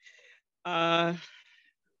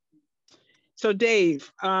 So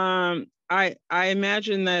Dave, I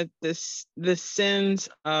imagine that the sins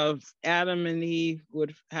of Adam and Eve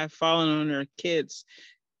would have fallen on their kids,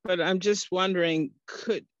 but I'm just wondering,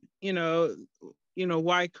 could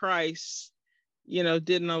why Christ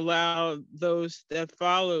didn't allow those that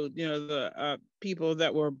followed, the people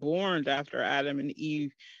that were born after Adam and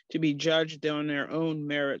Eve to be judged on their own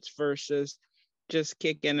merits versus just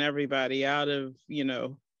kicking everybody out of,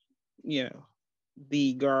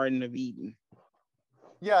 the Garden of Eden?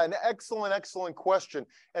 Yeah, an excellent question.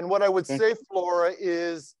 And what I would say, Flora,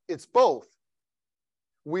 is it's both.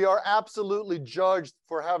 We are absolutely judged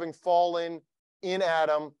for having fallen in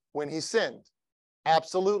Adam when he sinned.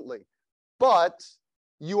 Absolutely. But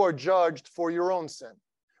you are judged for your own sin.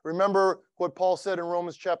 Remember what Paul said in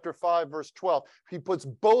Romans chapter 5, verse 12. He puts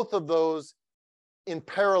both of those in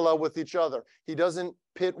parallel with each other. He doesn't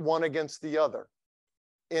pit one against the other.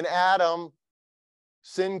 In Adam,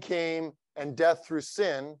 sin came and death through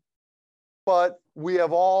sin, but we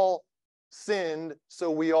have all sinned, so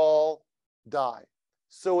we all die.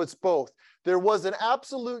 So it's both. There was an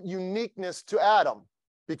absolute uniqueness to Adam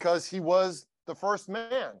because he was the first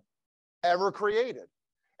man ever created.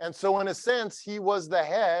 And so in a sense, he was the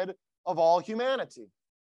head of all humanity.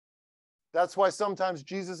 That's why sometimes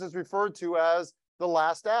Jesus is referred to as the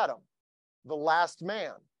last Adam, the last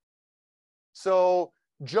man. So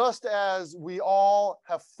just as we all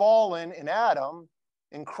have fallen in Adam,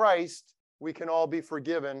 in Christ, we can all be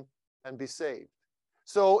forgiven and be saved.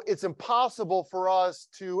 So it's impossible for us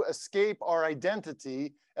to escape our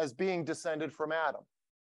identity as being descended from Adam.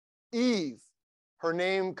 Eve, her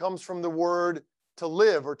name comes from the word to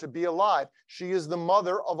live or to be alive. She is the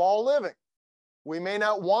mother of all living. We may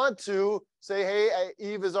not want to say, hey,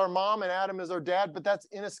 Eve is our mom and Adam is our dad, but that's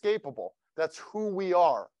inescapable. That's who we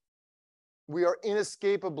are. We are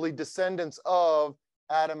inescapably descendants of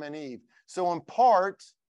Adam and Eve. So in part,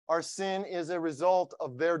 our sin is a result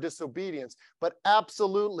of their disobedience, but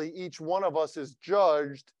absolutely each one of us is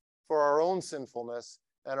judged for our own sinfulness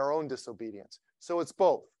and our own disobedience. So it's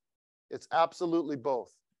both. It's absolutely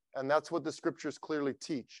both. And that's what the scriptures clearly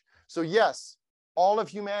teach. So yes, all of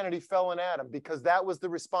humanity fell in Adam because that was the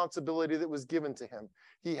responsibility that was given to him.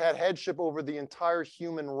 He had headship over the entire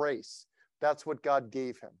human race. That's what God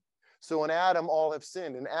gave him. So in Adam, all have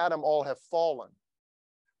sinned. In Adam, all have fallen.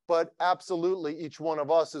 But absolutely, each one of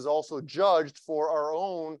us is also judged for our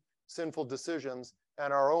own sinful decisions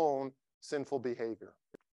and our own sinful behavior.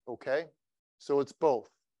 Okay? So it's both.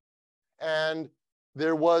 And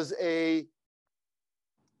there was a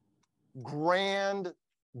grand,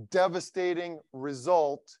 devastating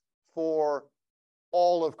result for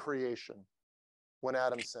all of creation when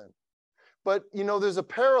Adam sinned. But, you know, there's a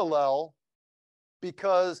parallel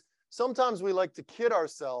because sometimes we like to kid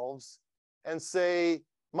ourselves and say,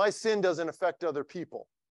 my sin doesn't affect other people.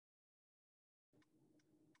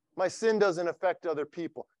 My sin doesn't affect other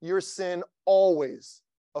people. Your sin always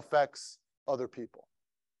affects other people.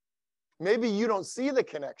 Maybe you don't see the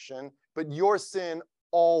connection, but your sin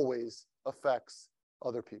always affects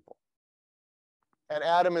other people. And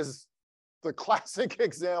Adam is the classic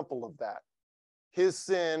example of that. His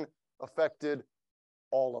sin affected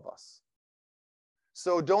all of us.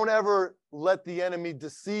 So don't ever let the enemy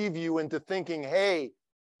deceive you into thinking, hey,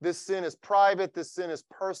 this sin is private, this sin is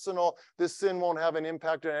personal, this sin won't have an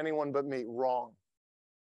impact on anyone but me. Wrong.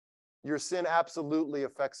 Your sin absolutely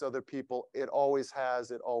affects other people. It always has,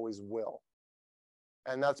 it always will.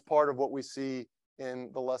 And that's part of what we see in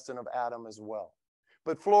the lesson of Adam as well.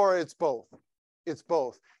 But Flora, it's both. It's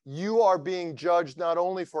both. You are being judged not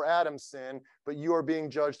only for Adam's sin, but you are being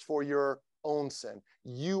judged for your own sin.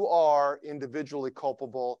 You are individually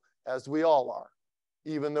culpable, as we all are,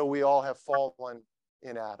 even though we all have fallen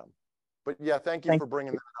in Adam. But yeah, thank you for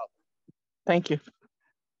bringing that up. Thank you.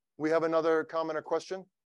 We have another comment or question?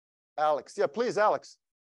 Alex. Yeah, please, Alex.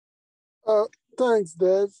 Thanks,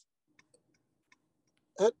 Dave.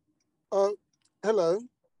 Hello.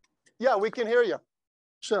 Yeah, we can hear you.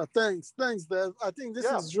 Sure, thanks, Dave. I think this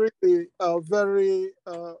Yeah. is really very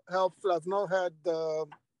helpful. I've not heard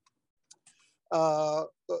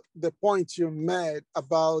the point you made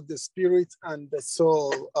about the spirit and the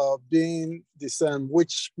soul being the same,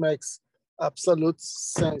 which makes absolute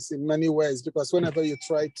sense in many ways, because whenever you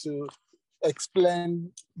try to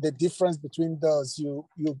explain the difference between those, you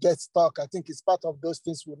get stuck. I think it's part of those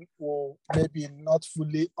things we will maybe not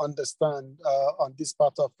fully understand on this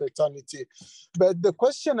part of eternity. But the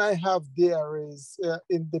question I have there is,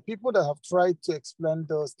 in the people that have tried to explain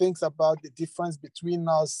those things about the difference between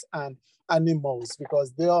us and animals,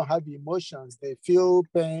 because they all have emotions, they feel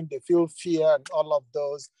pain, they feel fear, and all of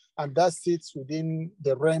those, and that sits within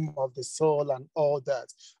the realm of the soul and all that,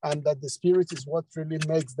 and that the spirit is what really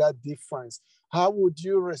makes that difference. How would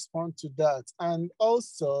you respond to that? And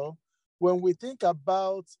also, when we think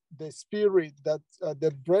about the spirit, that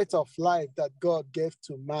the breath of life that God gave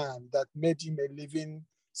to man, that made him a living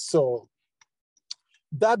soul,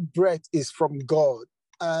 that breath is from God.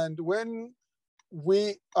 And when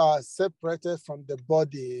we are separated from the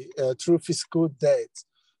body through physical death,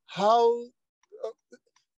 how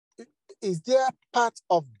is there part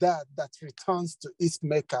of that that returns to its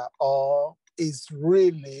maker, or is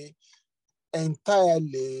really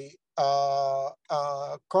entirely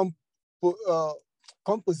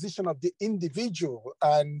composition of the individual,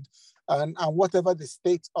 and whatever the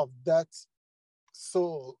state of that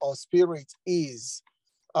soul or spirit is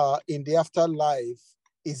in the afterlife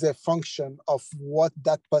is a function of what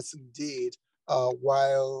that person did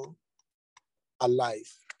while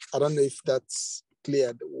alive? I don't know if that's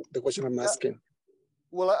clear, the question I'm asking.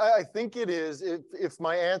 Well, I think it is. If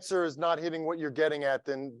my answer is not hitting what you're getting at,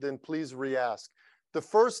 then please re-ask. The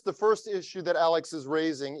first issue that Alex is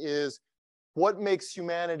raising is what makes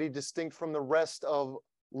humanity distinct from the rest of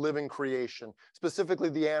living creation, specifically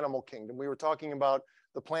the animal kingdom. We were talking about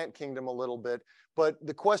the plant kingdom a little bit, but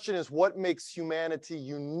the question is what makes humanity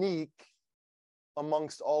unique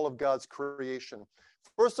amongst all of God's creation?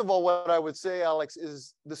 First of all, what I would say, Alex,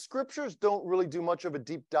 is the scriptures don't really do much of a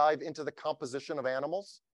deep dive into the composition of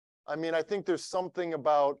animals. I mean, I think there's something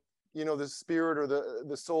about, you know, the spirit or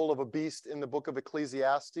the soul of a beast in the book of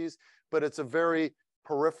Ecclesiastes, but it's a very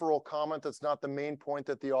peripheral comment. That's not the main point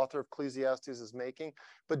that the author of Ecclesiastes is making.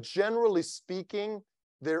 But generally speaking,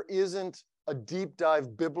 there isn't a deep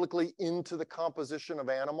dive biblically into the composition of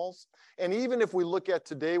animals. And even if we look at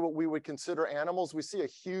today what we would consider animals, we see a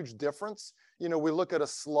huge difference. You know, we look at a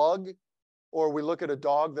slug or we look at a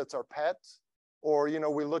dog that's our pet, or,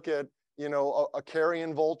 we look at, a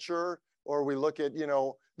carrion vulture, or we look at,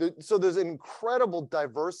 so there's incredible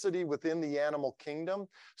diversity within the animal kingdom.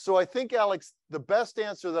 So I think, Alex, the best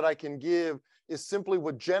answer that I can give is simply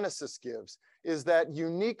what Genesis gives, is that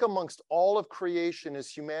unique amongst all of creation is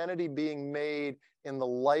humanity being made in the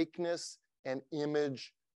likeness and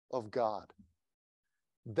image of God.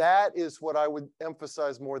 That is what I would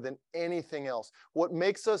emphasize more than anything else. What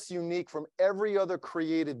makes us unique from every other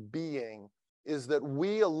created being is that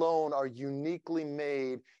we alone are uniquely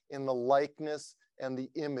made in the likeness and the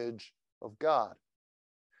image of God.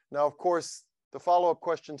 Now, of course, the follow-up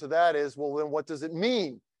question to that is, well, then what does it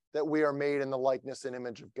mean that we are made in the likeness and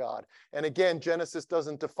image of God? And again, Genesis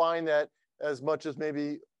doesn't define that as much as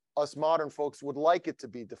maybe us modern folks would like it to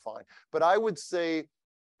be defined. But I would say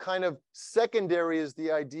kind of secondary is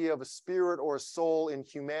the idea of a spirit or a soul in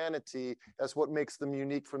humanity as what makes them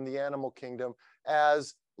unique from the animal kingdom,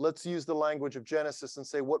 as let's use the language of Genesis and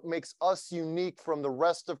say what makes us unique from the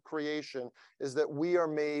rest of creation is that we are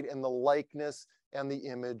made in the likeness and the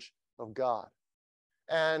image of God.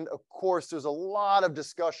 And of course, there's a lot of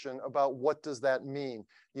discussion about what does that mean?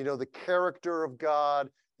 The character of God,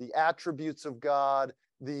 the attributes of God,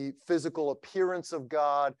 the physical appearance of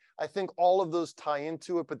God. I think all of those tie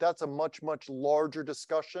into it, but that's a much, much larger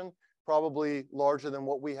discussion, probably larger than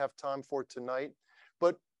what we have time for tonight.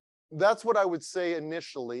 But that's what I would say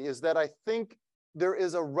initially, is that I think there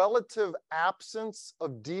is a relative absence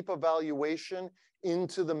of deep evaluation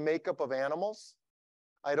into the makeup of animals.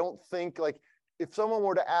 I don't think, like, if someone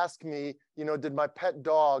were to ask me, did my pet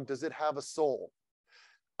dog, does it have a soul?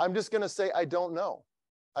 I'm just going to say, I don't know.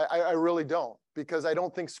 I really don't, because I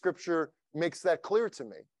don't think Scripture makes that clear to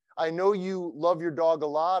me. I know you love your dog a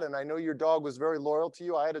lot, and I know your dog was very loyal to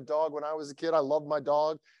you. I had a dog when I was a kid. I loved my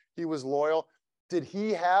dog. He was loyal. Did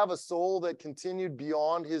he have a soul that continued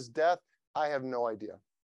beyond his death? I have no idea.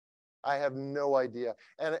 I have no idea.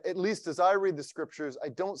 And at least as I read the Scriptures, I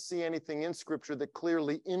don't see anything in Scripture that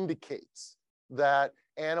clearly indicates that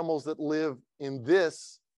animals that live in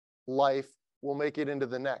this life will make it into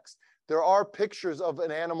the next. There are pictures of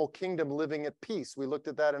an animal kingdom living at peace. We looked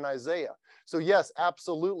at that in Isaiah. So yes,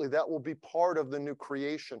 absolutely, that will be part of the new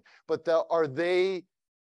creation. But are they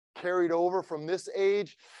carried over from this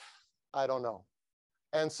age? I don't know.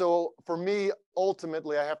 And so for me,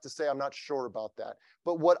 ultimately, I have to say I'm not sure about that.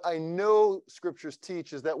 But what I know Scriptures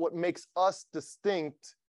teach is that what makes us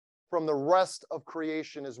distinct from the rest of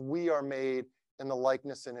creation is we are made in the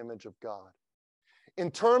likeness and image of God. In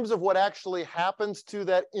terms of what actually happens to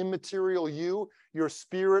that immaterial you, your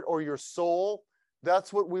spirit or your soul,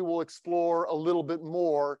 that's what we will explore a little bit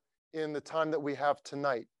more in the time that we have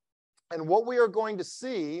tonight. And what we are going to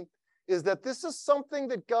see is that this is something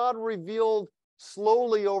that God revealed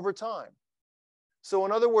slowly over time. So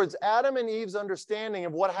in other words, Adam and Eve's understanding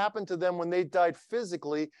of what happened to them when they died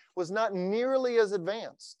physically was not nearly as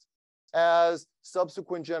advanced as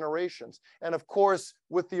subsequent generations. And of course,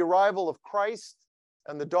 with the arrival of Christ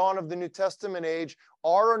and the dawn of the New Testament age,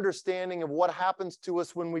 our understanding of what happens to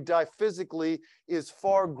us when we die physically is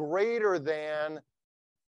far greater than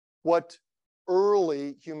what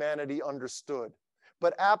early humanity understood.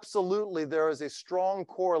 But absolutely, there is a strong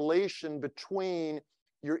correlation between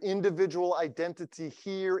your individual identity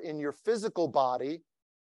here in your physical body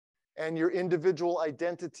and your individual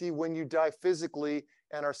identity when you die physically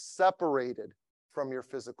and are separated from your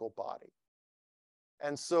physical body.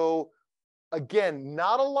 And so, again,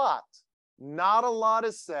 not a lot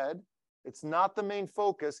is said. It's not the main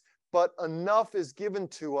focus, but enough is given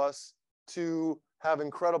to us to have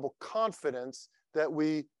incredible confidence that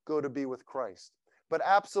we go to be with Christ. But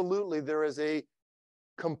absolutely, there is a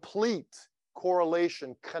complete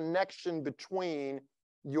correlation, connection between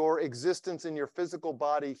your existence in your physical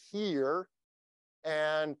body here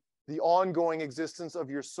and the ongoing existence of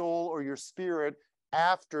your soul or your spirit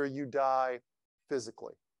after you die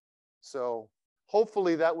physically. So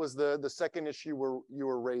hopefully that was the second issue you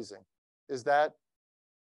were raising. Is that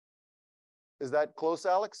close,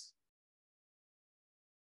 Alex?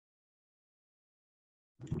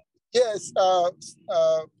 Yes,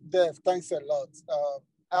 Dave, thanks a lot.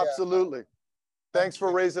 Absolutely. Yeah. Thanks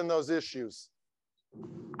for raising those issues.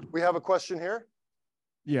 We have a question here.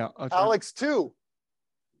 Yeah. Okay. Alex, too.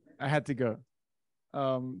 I had to go.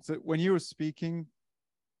 So when you were speaking,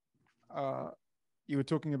 you were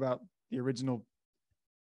talking about the original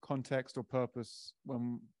context or purpose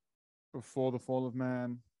before the fall of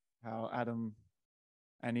man, how Adam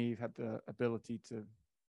and Eve had the ability to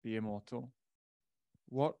be immortal.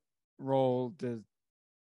 What role does,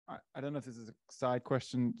 I don't know if this is a side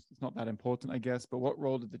question, it's not that important, I guess, but what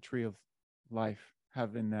role did the tree of life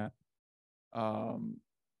have in that?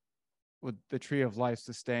 Would the tree of life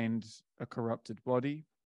sustained a corrupted body,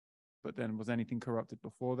 but then was anything corrupted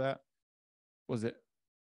before that? Was the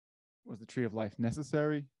tree of life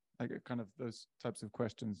necessary? Like kind of those types of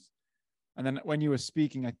questions. And then when you were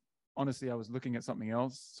speaking, honestly, I was looking at something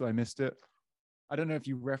else, so I missed it. I don't know if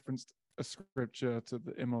you referenced a scripture to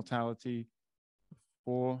the immortality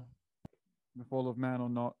before the fall of man or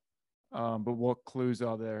not, but what clues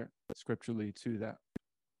are there scripturally to that?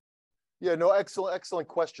 Yeah, no, excellent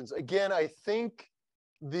questions. Again, I think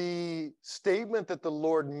the statement that the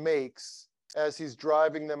Lord makes as he's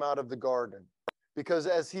driving them out of the garden, because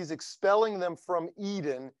as he's expelling them from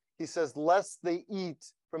Eden, he says, lest they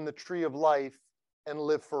eat from the tree of life and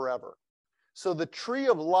live forever. So the tree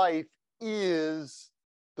of life is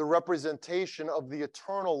the representation of the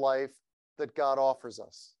eternal life that God offers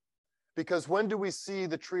us. Because when do we see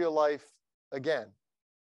the tree of life again?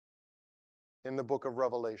 In the book of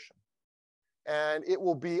Revelation. And it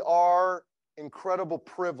will be our incredible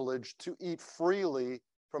privilege to eat freely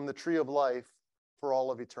from the tree of life for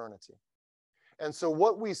all of eternity. And so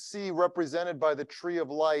what we see represented by the tree of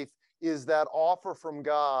life is that offer from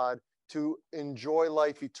God to enjoy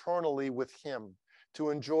life eternally with him, to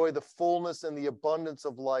enjoy the fullness and the abundance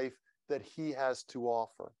of life that he has to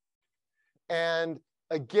offer. And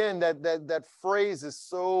again, that phrase is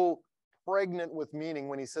so pregnant with meaning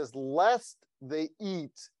when he says, lest they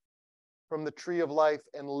eat from the tree of life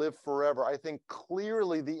and live forever. I think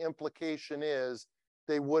clearly the implication is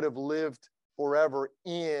they would have lived forever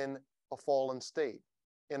in a fallen state,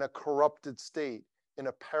 in a corrupted state, in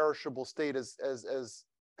a perishable state, as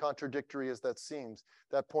contradictory as that seems.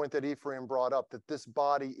 That point that Ephraim brought up, that this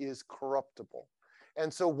body is corruptible.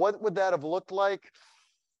 And so what would that have looked like?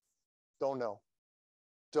 Don't know.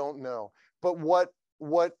 But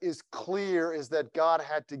what is clear is that God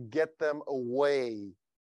had to get them away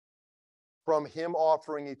from him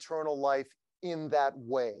offering eternal life in that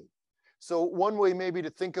way. So one way maybe to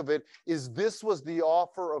think of it is this was the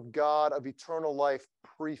offer of God of eternal life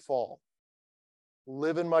pre-fall.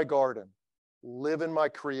 Live in my garden, live in my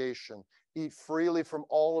creation, eat freely from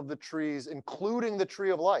all of the trees, including the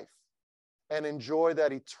tree of life, and enjoy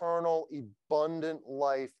that eternal, abundant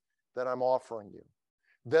life that I'm offering you.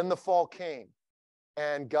 Then the fall came,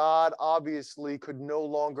 and God obviously could no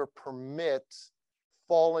longer permit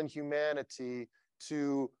fallen humanity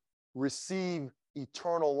to receive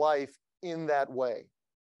eternal life in that way,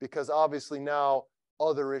 because obviously now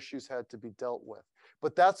other issues had to be dealt with.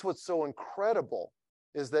 But that's what's so incredible,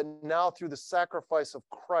 is that now through the sacrifice of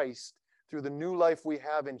Christ, through the new life we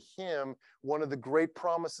have in him, one of the great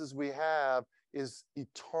promises we have is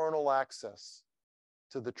eternal access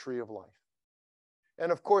to the tree of life.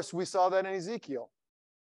 And of course, we saw that in Ezekiel.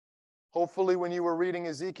 Hopefully, when you were reading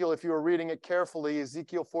Ezekiel, if you were reading it carefully,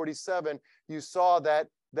 Ezekiel 47, you saw that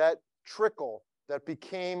trickle that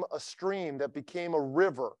became a stream, that became a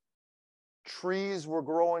river. Trees were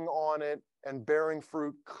growing on it and bearing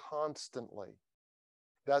fruit constantly.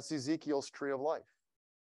 That's Ezekiel's tree of life.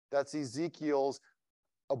 That's Ezekiel's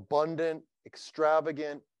abundant,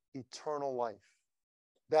 extravagant, eternal life.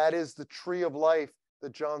 That is the tree of life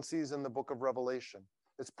that John sees in the book of Revelation.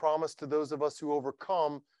 It's promised to those of us who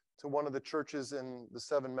overcome, to one of the churches in the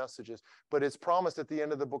 7 messages. But it's promised at the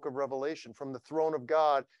end of the book of Revelation. From the throne of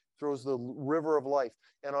God flows the river of life.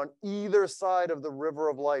 And on either side of the river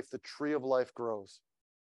of life, the tree of life grows.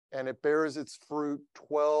 And it bears its fruit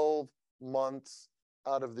 12 months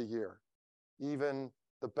out of the year. Even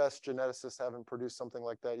the best geneticists haven't produced something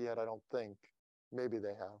like that yet, I don't think. Maybe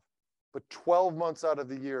they have. But 12 months out of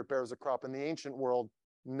the year, it bears a crop. In the ancient world,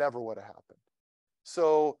 never would have happened.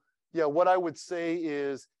 So, yeah, what I would say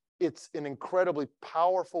is it's an incredibly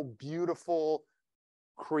powerful, beautiful,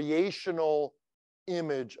 creational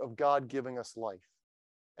image of God giving us life.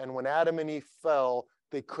 And when Adam and Eve fell,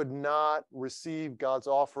 they could not receive God's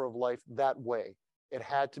offer of life that way. It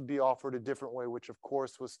had to be offered a different way, which of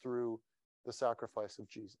course was through the sacrifice of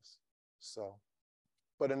Jesus. So,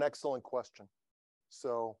 but an excellent question.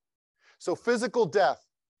 So physical death.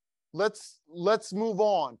 Let's move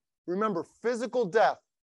on. Remember, physical death,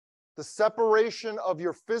 the separation of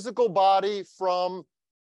your physical body from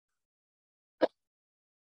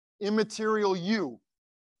immaterial you.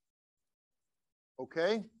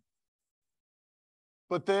 Okay?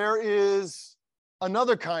 But there is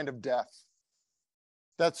another kind of death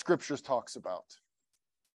that Scriptures talks about.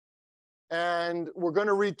 And we're going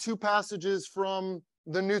to read 2 passages from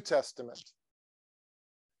the New Testament.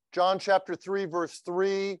 John chapter 3, verse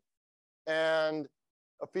 3, and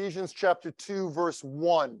Ephesians chapter 2, verse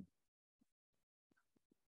 1.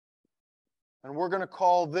 And we're going to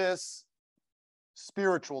call this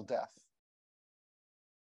spiritual death.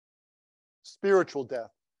 Spiritual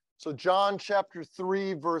death. So John chapter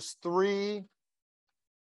 3, verse 3,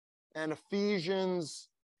 and Ephesians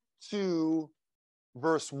 2,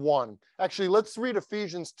 verse 1. Actually, let's read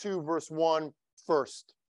Ephesians 2, verse 1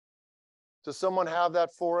 first. Does someone have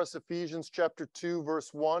that for us? Ephesians chapter 2, verse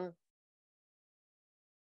 1.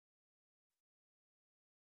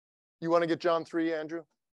 You want to get John 3, Andrew?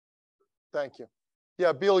 Thank you.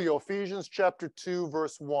 Yeah, Bilio, Ephesians chapter 2,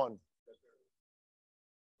 verse 1.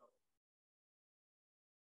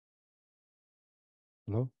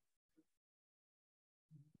 Hello?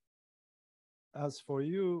 As for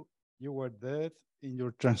you, you were dead in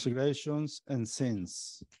your transgressions and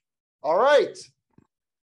sins. All right.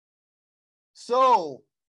 So,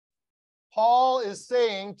 Paul is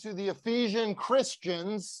saying to the Ephesian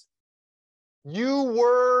Christians, you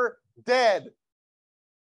were dead.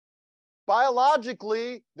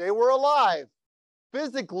 Biologically, they were alive.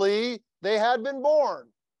 Physically, they had been born.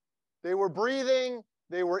 They were breathing,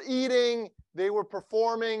 they were eating, they were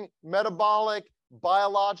performing metabolic,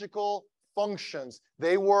 biological functions.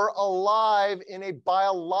 They were alive in a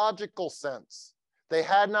biological sense. They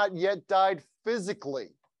had not yet died physically.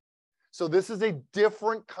 So this is a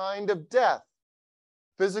different kind of death.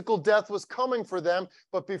 Physical death was coming for them,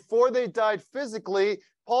 but before they died physically,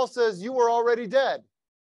 Paul says, you were already dead.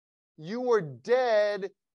 You were dead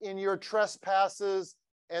in your trespasses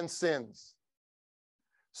and sins.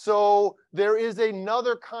 So there is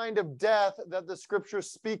another kind of death that the scriptures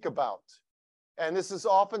speak about. And this is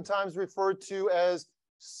oftentimes referred to as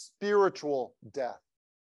spiritual death.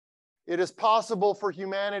 It is possible for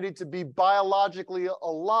humanity to be biologically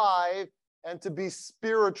alive and to be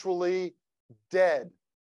spiritually dead.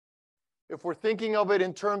 If we're thinking of it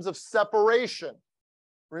in terms of separation,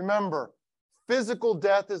 remember, physical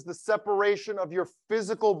death is the separation of your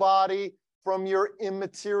physical body from your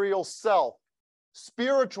immaterial self.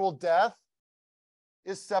 Spiritual death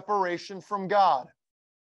is separation from God.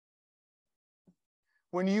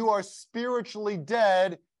 When you are spiritually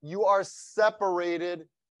dead, you are separated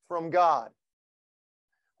from God.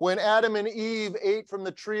 When Adam and Eve ate from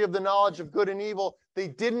the tree of the knowledge of good and evil, they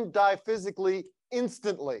didn't die physically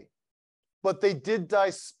instantly, but they did die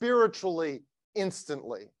spiritually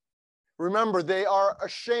instantly. Remember, they are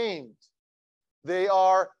ashamed. They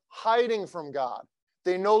are hiding from God.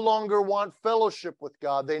 They no longer want fellowship with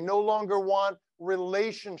God. They no longer want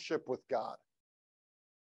relationship with God.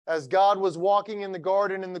 As God was walking in the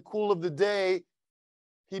garden in the cool of the day,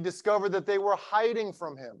 he discovered that they were hiding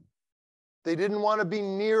from him. They didn't want to be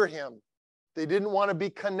near him. They didn't want to be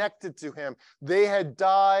connected to him. They had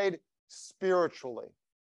died spiritually,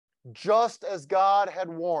 just as God had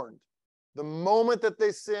warned. The moment that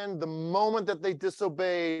they sinned, the moment that they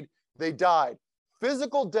disobeyed, they died.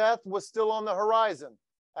 Physical death was still on the horizon.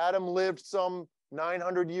 Adam lived some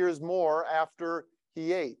 900 years more after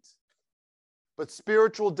he ate. But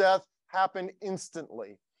spiritual death happened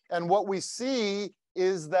instantly. And what we see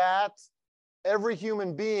is that every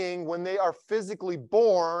human being, when they are physically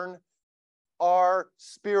born, are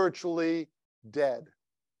spiritually dead.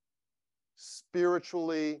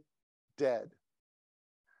 Spiritually dead.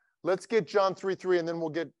 Let's get John 3:3, and then we'll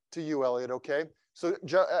get to you, Elliot, okay? So,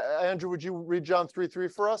 Andrew, would you read John 3:3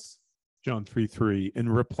 for us? John 3:3. In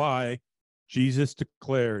reply, Jesus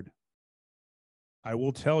declared, I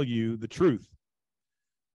will tell you the truth.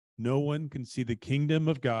 No one can see the kingdom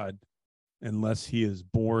of God unless he is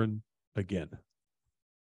born again.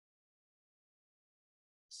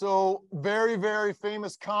 So, very, very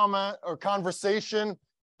famous comment or conversation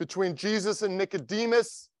between Jesus and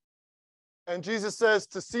Nicodemus. And Jesus says,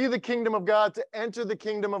 to see the kingdom of God, to enter the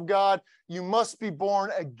kingdom of God, you must be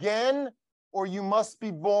born again, or you must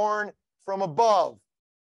be born from above.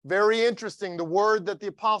 Very interesting. The word that the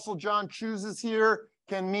Apostle John chooses here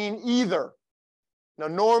can mean either. Now,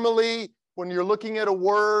 normally, when you're looking at a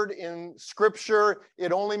word in Scripture,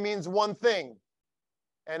 it only means one thing.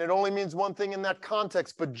 And it only means one thing in that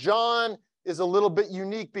context. But John is a little bit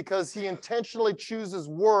unique because he intentionally chooses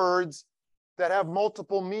words that have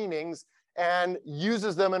multiple meanings and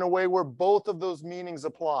uses them in a way where both of those meanings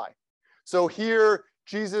apply. So here,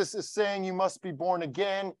 Jesus is saying you must be born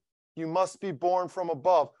again. You must be born from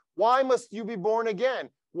above. Why must you be born again?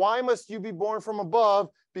 Why must you be born from above?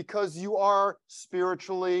 Because you are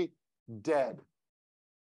spiritually dead.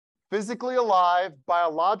 Physically alive,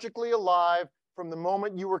 biologically alive from the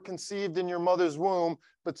moment you were conceived in your mother's womb,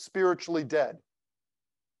 but spiritually dead.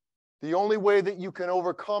 The only way that you can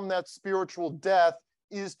overcome that spiritual death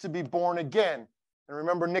is to be born again. And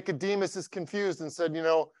remember, Nicodemus is confused and said,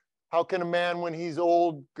 How can a man, when he's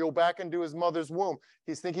old, go back into his mother's womb?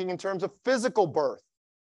 He's thinking in terms of physical birth.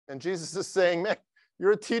 And Jesus is saying, man,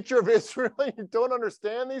 you're a teacher of Israel, you don't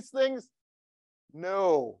understand these things?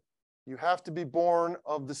 No, you have to be born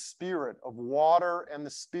of the Spirit, of water and the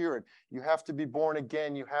Spirit. You have to be born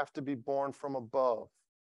again. You have to be born from above.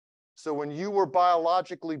 So when you were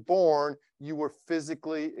biologically born, you were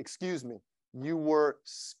you were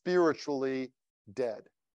spiritually dead.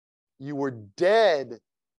 You were dead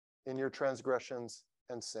in your transgressions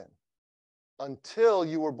and sin until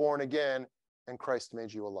you were born again and Christ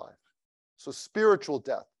made you alive. So spiritual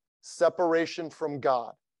death, separation from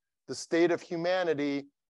God, the state of humanity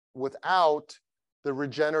without the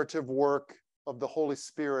regenerative work of the Holy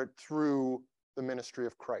Spirit through the ministry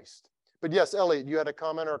of Christ. But yes, Elliot, you had a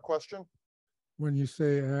comment or a question? When you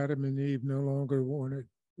say Adam and Eve no longer wanted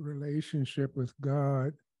relationship with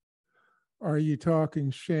God, are you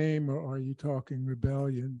talking shame or are you talking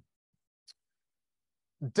rebellion?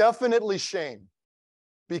 Definitely shame,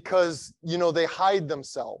 because, they hide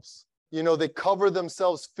themselves. They cover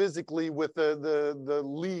themselves physically with the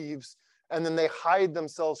leaves, and then they hide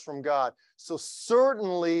themselves from God. So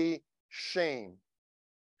certainly shame.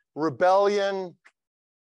 Rebellion,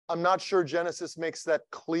 I'm not sure Genesis makes that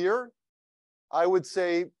clear. I would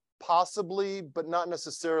say possibly, but not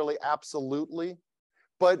necessarily absolutely.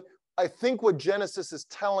 But I think what Genesis is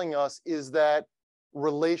telling us is that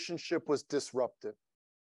relationship was disrupted.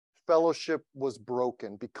 Fellowship was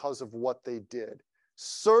broken because of what they did.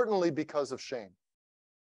 Certainly because of shame.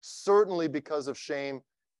 Certainly because of shame.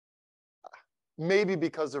 Maybe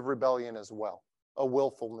because of rebellion as well. A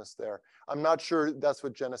willfulness there. I'm not sure that's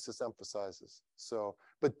what Genesis emphasizes. So,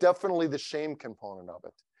 but definitely the shame component of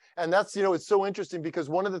it. And that's, it's so interesting because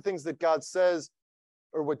one of the things that God says,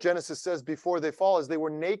 or what Genesis says before they fall, is they were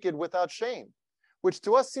naked without shame, which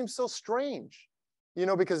to us seems so strange,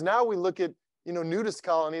 because now we look at, nudist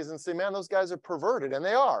colonies and say, man, those guys are perverted, and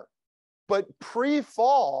they are. But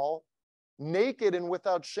pre-fall, naked and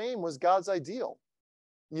without shame was God's ideal.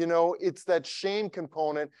 It's that shame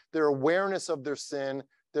component, their awareness of their sin,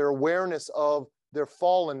 their awareness of their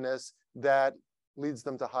fallenness that leads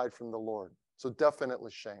them to hide from the Lord. So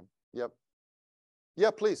definitely shame. Yep.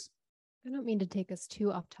 Yeah, please. I don't mean to take us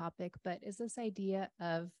too off topic, but is this idea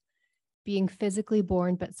of being physically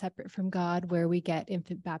born but separate from God where we get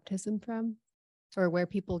infant baptism from, or where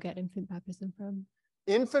people get infant baptism from?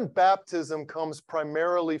 Infant baptism comes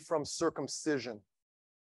primarily from circumcision.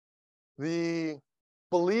 The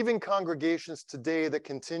believing congregations today that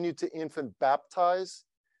continue to infant baptize,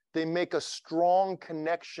 they make a strong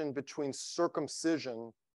connection between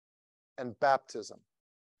circumcision and baptism.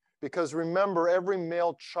 Because remember, every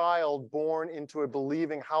male child born into a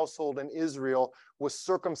believing household in Israel was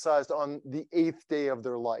circumcised on the 8th day of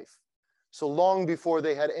their life. So long before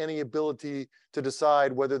they had any ability to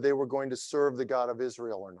decide whether they were going to serve the God of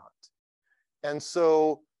Israel or not. And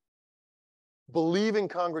so believing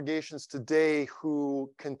congregations today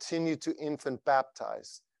who continue to infant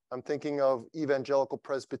baptize, I'm thinking of evangelical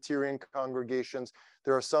Presbyterian congregations.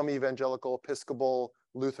 There are some evangelical Episcopal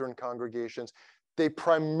Lutheran congregations. They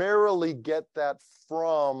primarily get that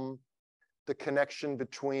from the connection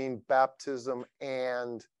between baptism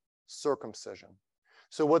and circumcision.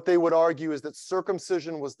 So what they would argue is that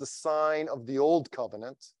circumcision was the sign of the old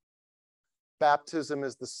covenant. Baptism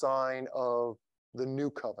is the sign of the new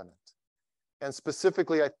covenant. And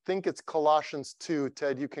specifically, I think it's Colossians 2.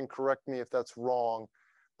 Ted, you can correct me if that's wrong.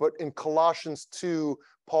 But in Colossians 2,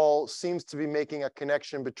 Paul seems to be making a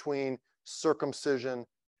connection between circumcision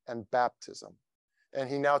and baptism. And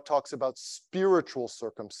he now talks about spiritual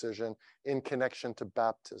circumcision in connection to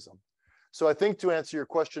baptism. So I think to answer your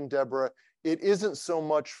question, Deborah, it isn't so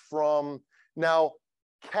much from, now,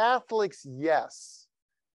 Catholics, yes.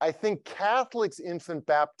 I think Catholics infant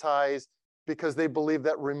baptize because they believe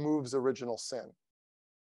that removes original sin.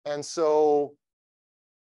 And so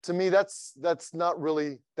to me, that's not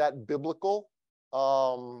really that biblical.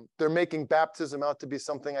 They're making baptism out to be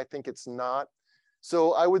something I think it's not.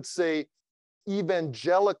 So I would say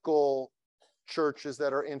evangelical churches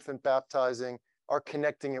that are infant baptizing are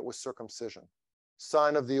connecting it with circumcision.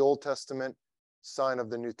 Sign of the Old Testament, sign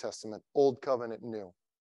of the New Testament, Old Covenant, New.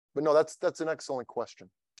 But no, that's an excellent question.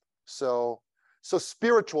 So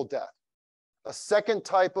spiritual death, a second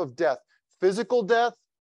type of death, physical death,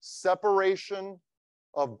 separation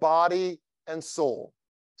of body and soul,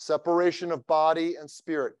 separation of body and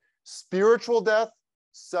spirit. Spiritual death,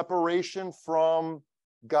 separation from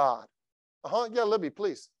God. Yeah, Libby,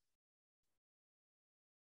 please.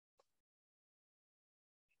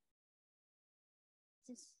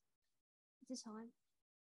 Is this on?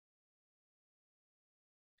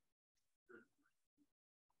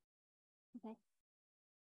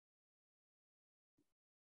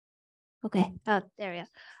 Okay. Oh, there we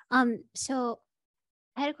go. So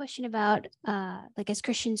I had a question about like as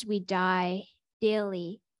Christians we die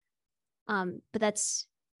daily. But that's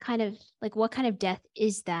kind of like what kind of death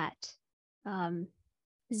is that?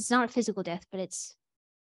 It's not a physical death, but it's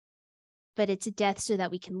a death so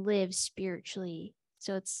that we can live spiritually.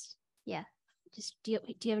 So it's just do you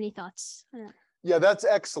have any thoughts on that? Yeah, that's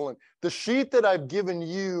excellent. The sheet that I've given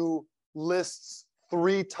you lists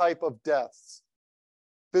 3 types of deaths: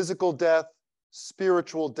 physical death,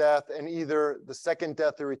 spiritual death, and either the second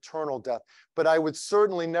death or eternal death. But I would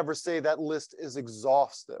certainly never say that list is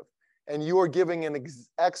exhaustive. And you are giving an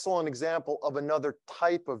excellent example of another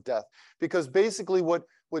type of death, because basically what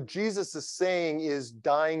Jesus is saying is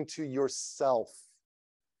dying to yourself.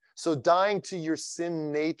 So dying to your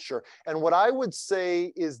sin nature. And what I would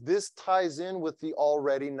say is this ties in with the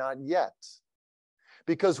already not yet.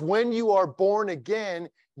 Because when you are born again,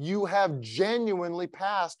 you have genuinely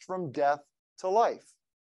passed from death to life.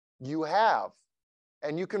 You have.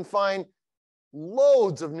 And you can find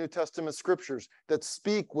loads of New Testament scriptures that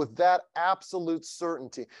speak with that absolute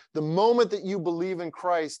certainty. The moment that you believe in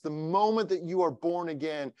Christ, the moment that you are born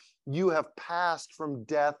again, you have passed from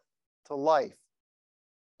death to life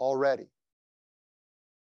already.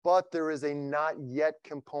 But there is a not yet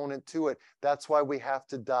component to it. That's why we have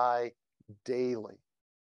to die daily.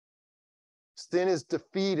 Sin is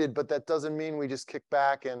defeated, but that doesn't mean we just kick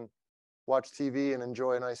back and watch TV and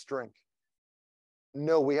enjoy a nice drink.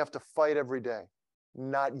 No, we have to fight every day.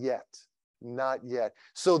 Not yet. Not yet.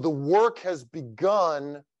 So the work has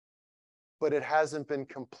begun, but it hasn't been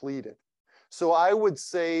completed. So I would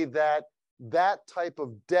say that that type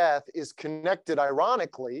of death is connected,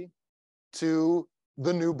 ironically, to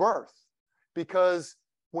the new birth. Because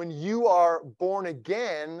when you are born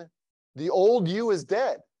again, the old you is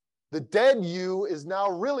dead. The dead you is now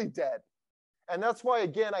really dead. And that's why,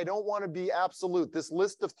 again, I don't want to be absolute. This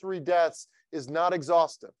list of 3 deaths is not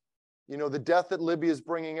exhaustive. You know, the death that Libby is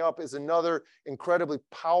bringing up is another incredibly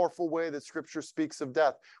powerful way that Scripture speaks of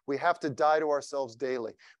death. We have to die to ourselves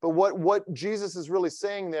daily. But what Jesus is really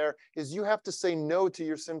saying there is you have to say no to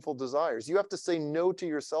your sinful desires. You have to say no to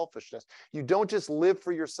your selfishness. You don't just live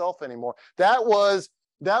for yourself anymore. That was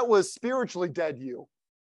spiritually dead you.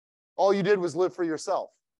 All you did was live for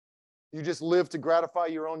yourself. You just live to gratify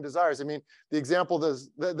your own desires. I mean, the example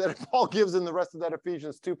that Paul gives in the rest of that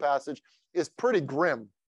Ephesians 2 passage is pretty grim.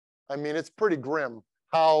 I mean, it's pretty grim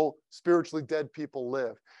how spiritually dead people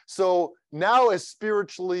live. So now as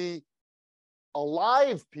spiritually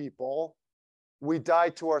alive people, we die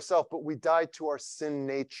to ourselves, but we die to our sin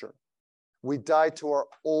nature. We die to our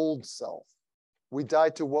old self. We die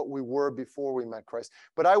to what we were before we met Christ.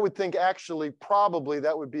 But I would think actually probably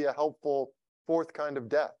that would be a helpful 4th kind of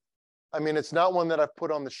death. I mean, it's not one that I've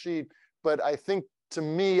put on the sheet, but I think to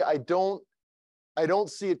me, I don't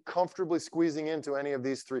see it comfortably squeezing into any of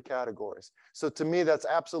these 3 categories. So to me, that's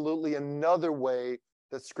absolutely another way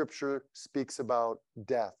that Scripture speaks about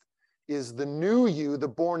death, is the new you, the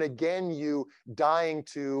born again you, dying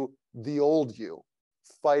to the old you,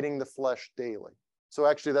 fighting the flesh daily. So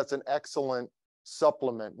actually, that's an excellent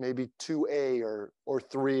supplement, maybe 2A or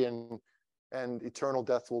 3, and eternal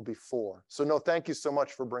death will be 4. So no, thank you so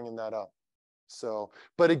much for bringing that up. So,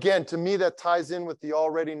 but again, to me, that ties in with the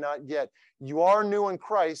already not yet. You are new in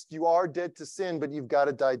Christ, you are dead to sin, but you've got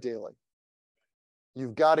to die daily.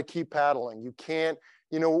 You've got to keep paddling. You can't,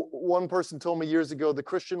 you know, one person told me years ago, the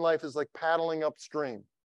Christian life is like paddling upstream.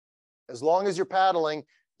 As long as you're paddling,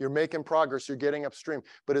 you're making progress, you're getting upstream.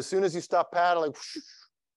 But as soon as you stop paddling, whoosh,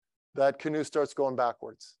 that canoe starts going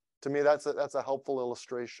backwards. To me, that's a helpful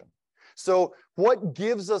illustration. So what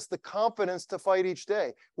gives us the confidence to fight each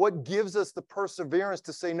day? What gives us the perseverance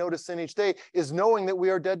to say no to sin each day is knowing that we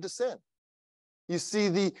are dead to sin. You see,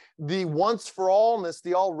 the once for allness,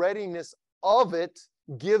 the alreadiness of it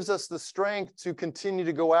gives us the strength to continue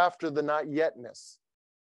to go after the not yetness.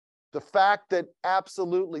 The fact that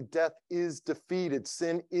absolutely death is defeated,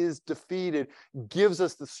 sin is defeated, gives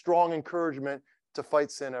us the strong encouragement to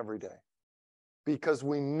fight sin every day, because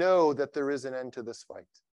we know that there is an end to this fight.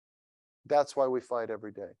 That's why we fight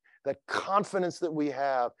every day. That confidence that we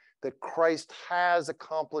have that Christ has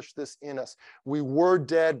accomplished this in us. We were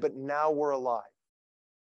dead, but now we're alive.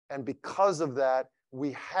 And because of that,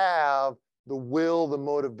 we have the will, the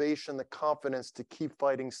motivation, the confidence to keep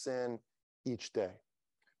fighting sin each day.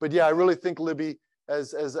 But yeah, I really think, Libby,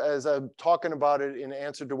 as I'm talking about it in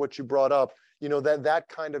answer to what you brought up, you know, that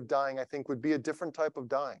kind of dying, I think, would be a different type of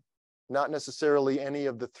dying, not necessarily any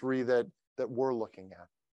of the 3 that we're looking at.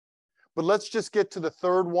 But let's just get to the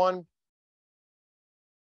 3rd one.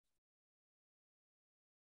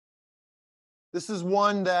 This is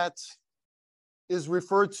one that is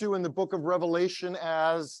referred to in the book of Revelation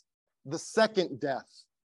as the second death.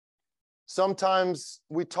 Sometimes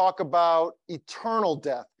we talk about eternal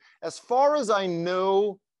death. As far as I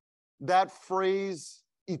know, that phrase,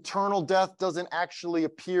 eternal death, doesn't actually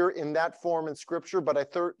appear in that form in Scripture, but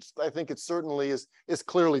I think it certainly is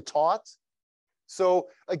clearly taught. So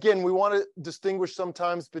again, we want to distinguish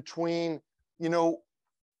sometimes between,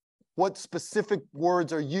 what specific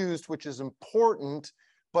words are used, which is important,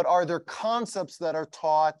 but are there concepts that are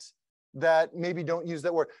taught that maybe don't use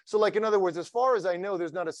that word? So like, in other words, as far as I know,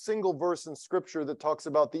 there's not a single verse in Scripture that talks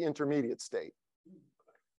about the intermediate state.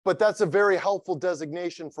 But that's a very helpful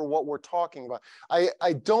designation for what we're talking about.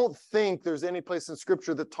 I don't think there's any place in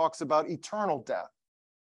Scripture that talks about eternal death.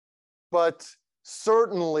 But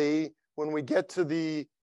certainly, when we get to the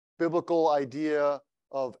biblical idea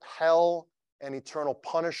of hell and eternal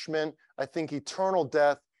punishment, I think eternal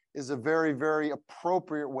death is a very, very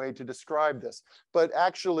appropriate way to describe this. But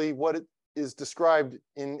actually, what it is described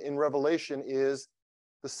in Revelation is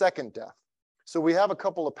the second death. So we have a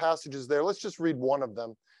couple of passages there. Let's just read one of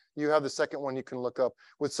them. You have the second one you can look up.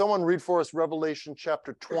 Would someone read for us Revelation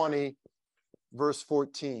chapter 20, verse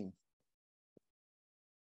 14?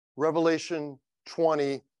 Revelation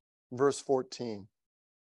 20, verse 14.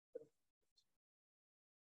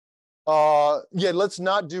 Yeah, let's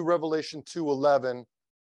not do Revelation 2:11.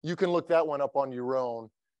 You can look that one up on your own.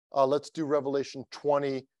 Let's do Revelation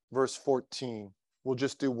 20, verse 14. We'll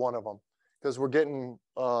just do one of them because we're getting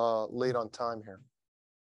late on time here.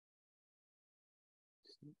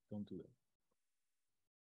 Don't do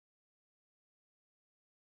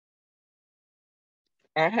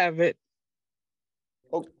that. I have it.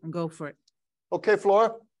 Oh, Go for it. okay,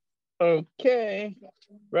 Flora. Okay.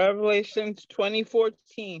 Revelation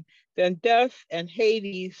 20:14. Then death and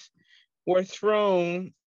Hades were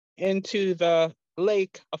thrown into the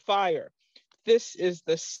lake of fire. This is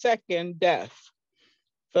the second death,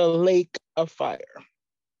 the lake of fire.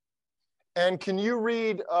 And can you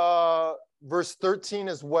read verse 13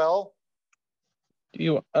 as well?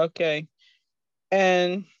 Okay.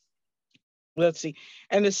 And let's see.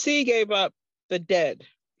 And the sea gave up the dead,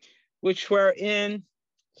 which were in,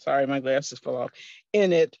 sorry, my glasses fell off,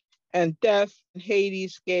 in it, and death and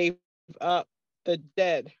Hades gave up the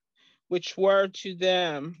dead, which were to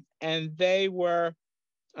them, and they were,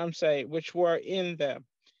 which were in them,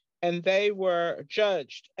 and they were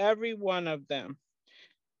judged, every one of them,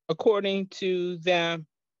 according to their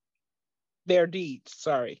deeds,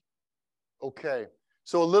 sorry. Okay,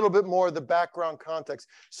 so a little bit more of the background context.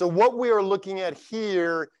 So what we are looking at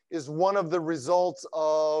here is one of the results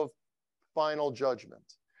of final judgment.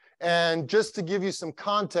 And just to give you some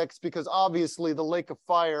context, because obviously the lake of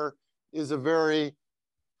fire is a very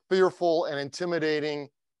fearful and intimidating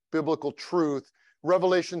biblical truth.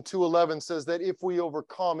 Revelation 2:11 says that if we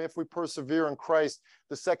overcome, if we persevere in Christ,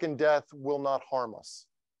 the second death will not harm us.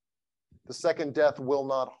 The second death will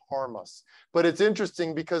not harm us. But it's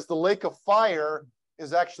interesting because the lake of fire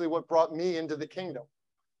is actually what brought me into the kingdom.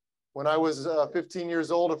 When I was 15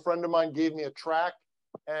 years old, a friend of mine gave me a tract,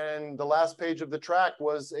 and the last page of the tract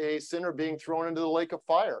was a sinner being thrown into the lake of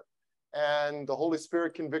fire. And the Holy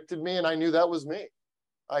Spirit convicted me, and I knew that was me.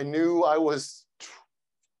 I knew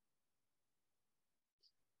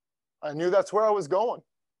that's where I was going.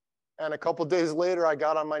 And a couple of days later, I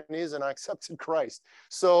got on my knees and I accepted Christ.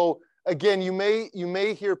 So again, you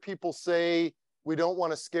may hear people say, we don't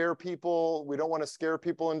want to scare people. We don't want to scare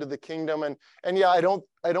people into the kingdom. And yeah, I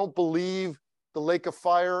don't believe the lake of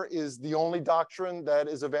fire is the only doctrine that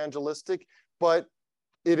is evangelistic, but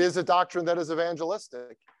it is a doctrine that is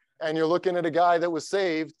evangelistic. And you're looking at a guy that was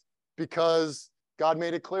saved because God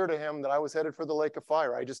made it clear to him that I was headed for the lake of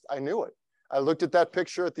fire. I knew it. I looked at that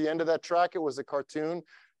picture at the end of that track. It was a cartoon,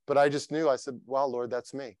 but I just knew. I said, wow, Lord,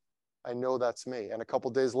 that's me. I know that's me. And a couple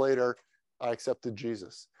of days later, I accepted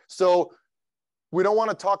Jesus. So we don't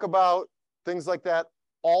want to talk about things like that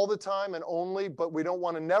all the time and only, but we don't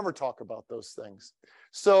want to never talk about those things.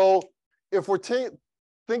 So if we're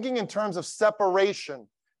thinking in terms of separation,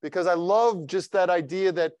 because I love just that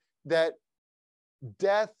idea that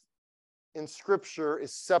death in Scripture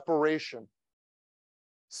is separation.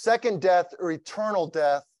 Second death or eternal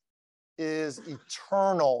death is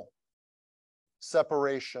eternal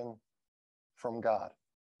separation from God.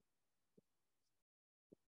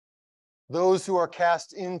 Those who are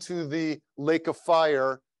cast into the lake of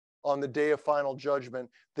fire on the day of final judgment,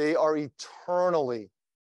 they are eternally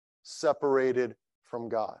separated from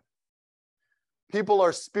God. People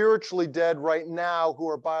are spiritually dead right now who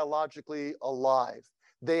are biologically alive.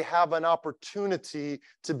 They have an opportunity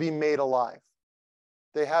to be made alive.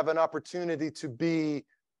 they have an opportunity to be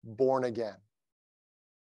born again.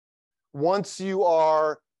 Once you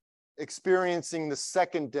are experiencing the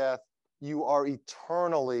second death, you are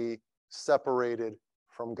eternally separated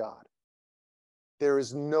from God. There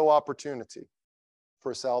is no opportunity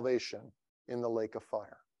for salvation in the lake of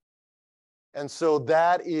fire. And so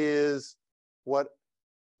that is what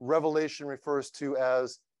Revelation refers to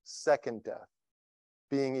as second death,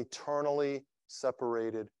 being eternally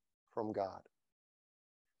separated from God.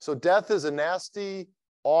 So death is a nasty,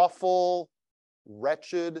 awful,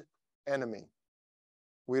 wretched enemy.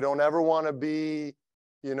 We don't ever want to be,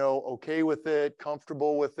 okay with it,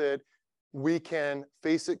 comfortable with it. We can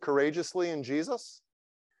face it courageously in Jesus.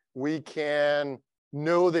 We can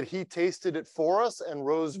know that he tasted it for us and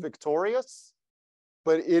rose victorious,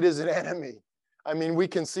 but it is an enemy. I mean, we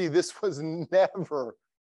can see this was never,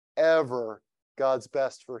 ever God's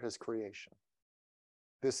best for his creation.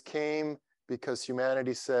 This came because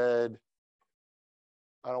humanity said,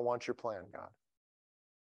 I don't want your plan, God.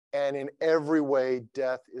 And in every way,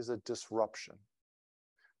 death is a disruption.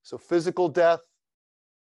 So physical death,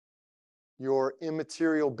 your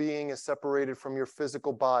immaterial being is separated from your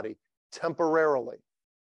physical body temporarily.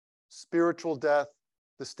 Spiritual death,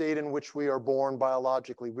 the state in which we are born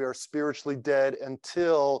biologically. We are spiritually dead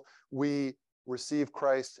until we receive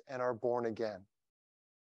Christ and are born again.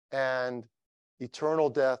 And eternal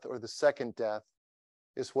death, or the second death,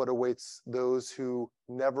 is what awaits those who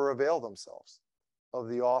never avail themselves of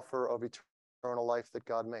the offer of eternal life that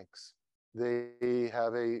God makes. They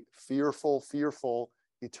have a fearful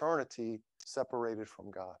eternity separated from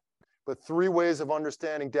God. But three ways of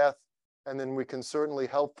understanding death, and then we can certainly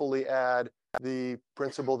helpfully add the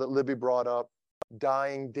principle that Libby brought up,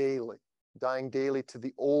 dying daily to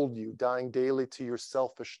the old you, dying daily to your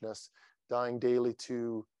selfishness, dying daily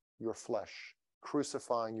to your flesh,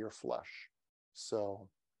 crucifying your flesh. So,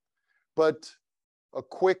 but a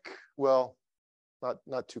quick, well,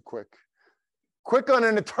 not too quick on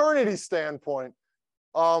an eternity standpoint.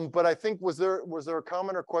 But I think, was there a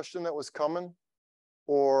comment or question that was coming?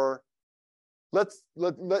 Or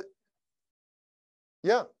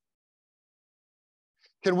yeah.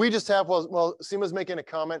 Can we just have, well, Seema's making a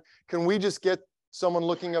comment. Can we just get someone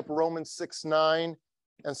looking up Romans 6:9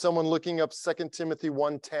 and someone looking up 2 Timothy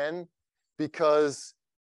 1:10? Because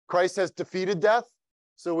Christ has defeated death.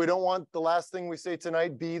 So we don't want the last thing we say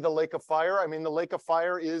tonight be the lake of fire. I mean, the lake of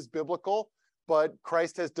fire is biblical, but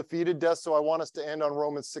Christ has defeated death. So I want us to end on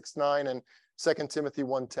Romans 6:9 and 2 Timothy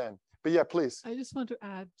 1:10. But yeah, please. I just want to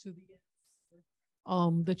add to the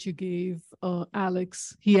answer that you gave,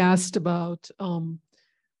 Alex. He asked about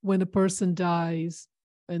when a person dies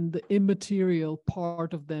and the immaterial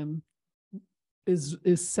part of them is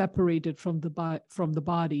separated from the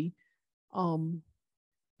body.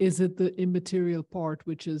 Is it the immaterial part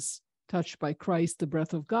which is touched by Christ, the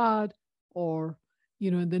breath of God, or,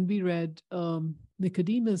 and then we read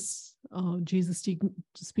Nicodemus, Jesus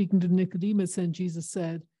speaking to Nicodemus, and Jesus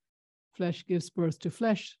said, flesh gives birth to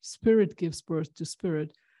flesh, spirit gives birth to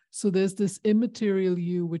spirit. So there's this immaterial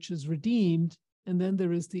you, which is redeemed, and then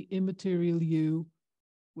there is the immaterial you,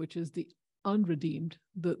 which is the unredeemed,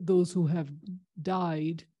 those who have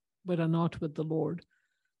died but are not with the Lord.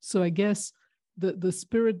 So I guess the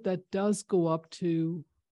spirit that does go up to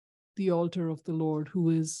the altar of the Lord, who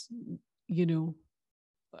is,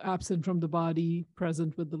 absent from the body,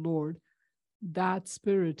 present with the Lord, that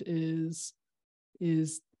spirit is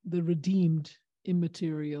the redeemed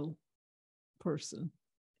immaterial person,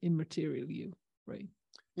 immaterial you, right?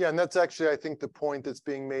 Yeah, and that's actually, I think, the point that's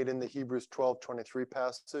being made in the Hebrews 12:23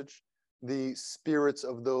 passage, the spirits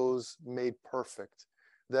of those made perfect.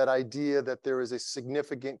 That idea that there is a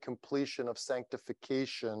significant completion of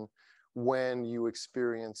sanctification when you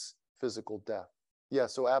experience physical death. Yeah,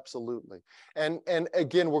 so absolutely. And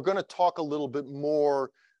again, we're going to talk a little bit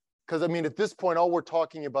more, because I mean, at this point, all we're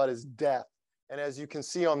talking about is death. And as you can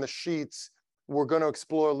see on the sheets, we're going to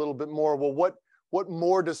explore a little bit more. Well, what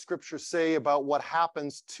more does Scripture say about what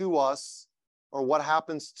happens to us, or what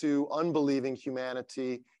happens to unbelieving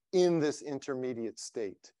humanity in this intermediate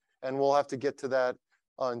state? And we'll have to get to that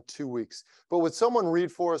in 2 weeks. But would someone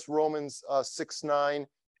read for us Romans 6:9,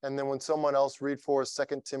 and then when someone else read for us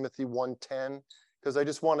 2 Timothy 1:10? Because I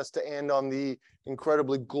just want us to end on the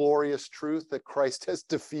incredibly glorious truth that Christ has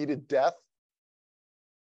defeated death.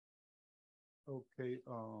 Okay.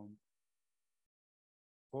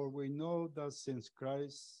 For we know that since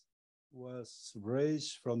Christ was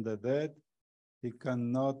raised from the dead, he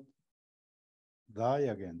cannot die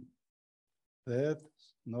again. Death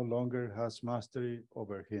no longer has mastery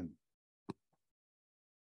over him.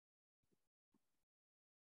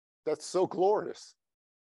 That's so glorious.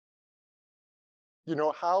 You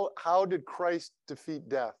know, how did Christ defeat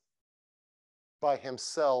death? By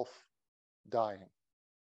himself dying.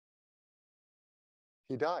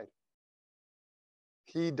 He died.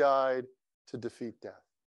 He died to defeat death.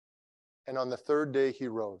 And on the third day, he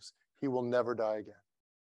rose. He will never die again.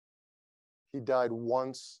 He died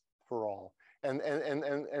once for all. And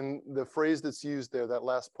the phrase that's used there, that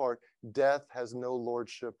last part, death has no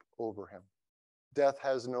lordship over him. Death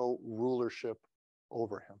has no rulership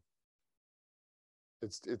over him.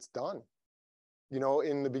 It's done. You know,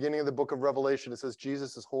 in the beginning of the book of Revelation, it says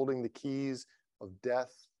Jesus is holding the keys of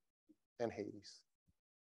death and Hades.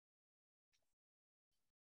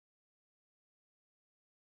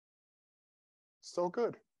 So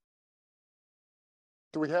good.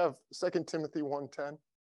 Do we have 2 Timothy 1:10?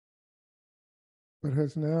 But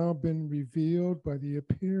has now been revealed by the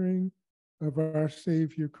appearing of our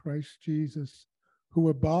Savior Christ Jesus, who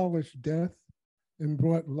abolished death and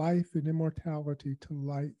brought life and immortality to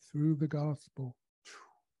light through the gospel.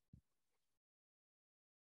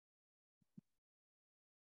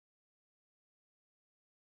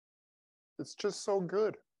 It's just so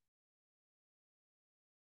good.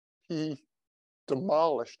 He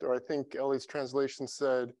demolished, or I think Ellie's translation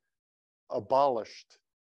said abolished.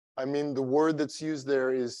 I mean, the word that's used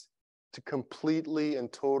there is to completely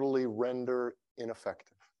and totally render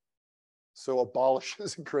ineffective. So abolish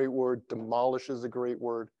is a great word, demolish is a great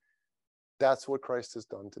word. That's what Christ has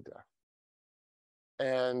done to death.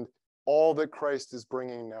 And all that Christ is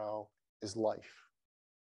bringing now is life,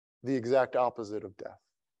 the exact opposite of death.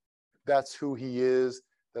 That's who he is.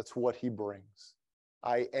 That's what he brings.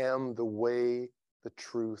 I am the way, the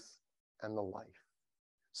truth, and the life.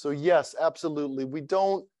 So yes, absolutely. We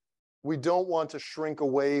don't want to shrink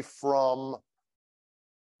away from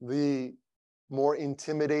the more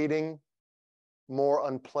intimidating, more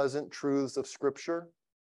unpleasant truths of Scripture.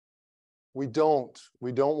 We don't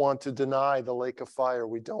want to deny the lake of fire.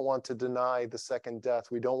 We don't want to deny the second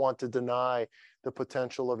death. We don't want to deny the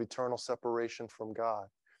potential of eternal separation from God.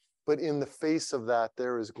 But in the face of that,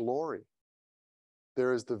 there is glory.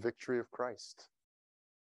 There is the victory of Christ.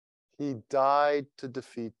 He died to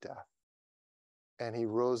defeat death, and he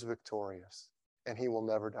rose victorious, and he will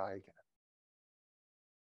never die again.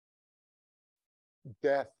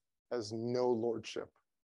 Death has no lordship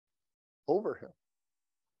over him.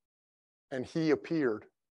 And he appeared.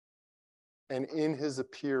 And in his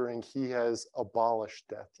appearing, he has abolished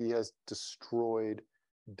death. He has destroyed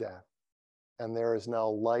death. And there is now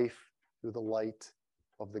life through the light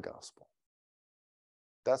of the gospel.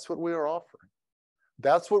 That's what we are offering.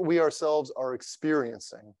 That's what we ourselves are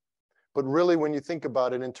experiencing. But really, when you think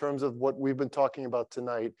about it in terms of what we've been talking about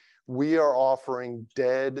tonight, we are offering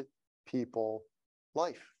dead people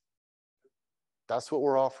life. That's what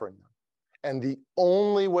we're offering them. And the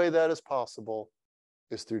only way that is possible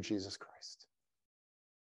is through Jesus Christ.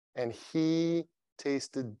 And he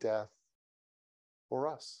tasted death for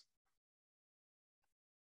us.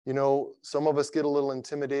 You know, some of us get a little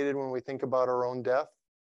intimidated when we think about our own death.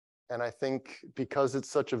 And I think because it's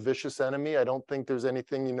such a vicious enemy, I don't think there's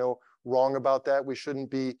anything, you know, wrong about that. We shouldn't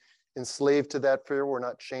be enslaved to that fear. We're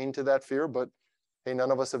not chained to that fear. But hey, none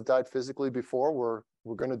of us have died physically before.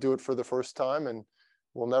 We're going to do it for the first time, and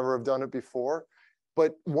we'll never have done it before.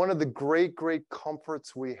 But one of the great, great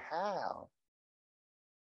comforts we have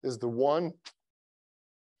is the one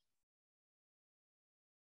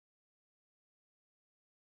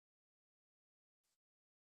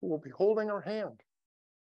who will be holding our hand,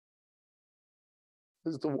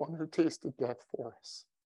 is the one who tasted death for us.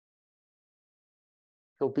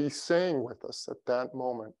 He'll be saying with us at that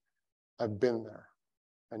moment, I've been there,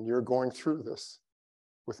 and you're going through this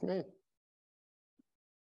with me.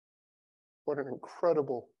 What an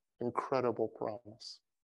incredible, incredible promise.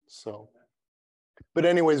 So, but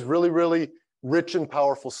anyways, really, really rich and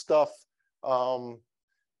powerful stuff.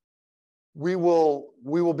 We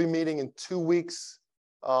will be meeting in 2 weeks.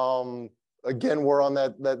 Again, we're on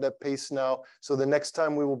that pace now. So the next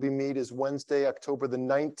time we will be meet is Wednesday, October the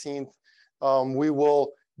 19th. We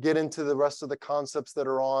will get into the rest of the concepts that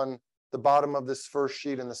are on the bottom of this first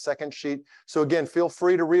sheet and the second sheet. So again, feel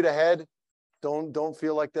free to read ahead. Don't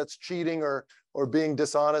feel like that's cheating or being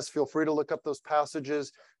dishonest. Feel free to look up those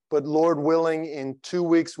passages. But Lord willing, in 2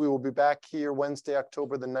 weeks, we will be back here Wednesday,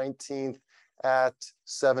 October the 19th at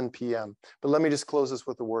 7 p.m. But let me just close this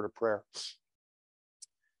with a word of prayer.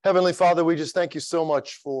 Heavenly Father, we just thank you so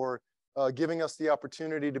much for giving us the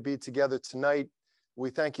opportunity to be together tonight. We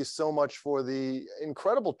thank you so much for the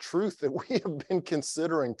incredible truth that we have been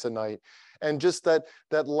considering tonight. And just that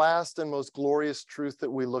last and most glorious truth that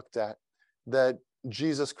we looked at, that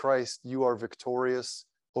Jesus Christ, you are victorious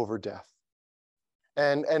over death.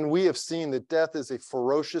 And we have seen that death is a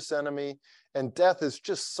ferocious enemy, and death is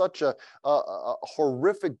just such a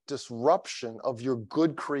horrific disruption of your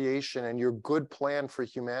good creation and your good plan for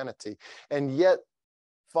humanity. And yet,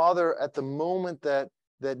 Father, at the moment that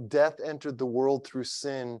death entered the world through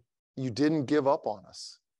sin, you didn't give up on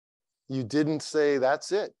us. You didn't say,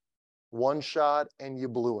 that's it, one shot and you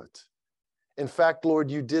blew it. In fact, Lord,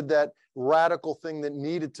 you did that radical thing that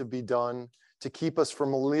needed to be done to keep us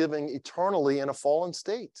from living eternally in a fallen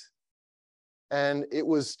state. And it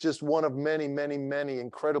was just one of many, many, many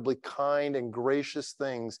incredibly kind and gracious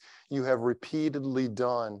things you have repeatedly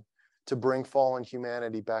done to bring fallen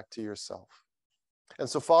humanity back to yourself. And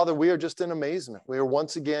so, Father, we are just in amazement. We are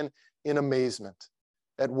once again in amazement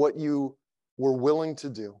at what you were willing to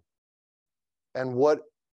do and what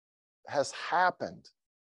has happened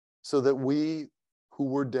so that we who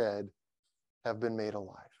were dead have been made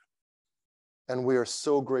alive. And we are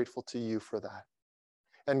so grateful to you for that.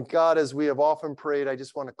 And God, as we have often prayed, I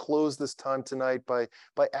just want to close this time tonight by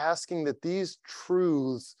asking that these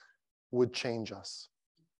truths would change us.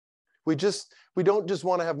 We don't just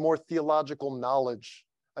want to have more theological knowledge.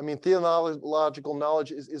 I mean, theological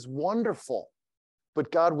knowledge is wonderful. But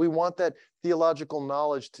God, we want that theological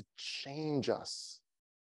knowledge to change us,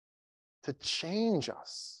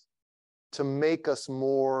 to make us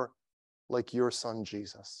more like your Son,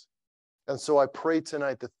 Jesus. And so I pray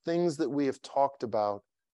tonight the things that we have talked about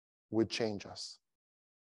would change us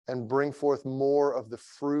and bring forth more of the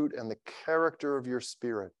fruit and the character of your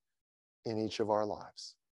Spirit in each of our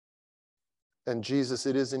lives. And Jesus,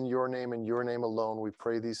 it is in your name and your name alone we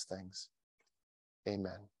pray these things.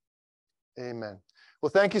 Amen. Amen.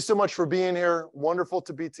 Well, thank you so much for being here. Wonderful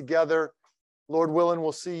to be together. Lord willing,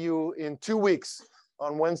 we'll see you in 2 weeks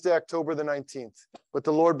on Wednesday, October the 19th. But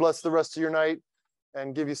the Lord bless the rest of your night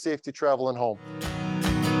and give you safety traveling home.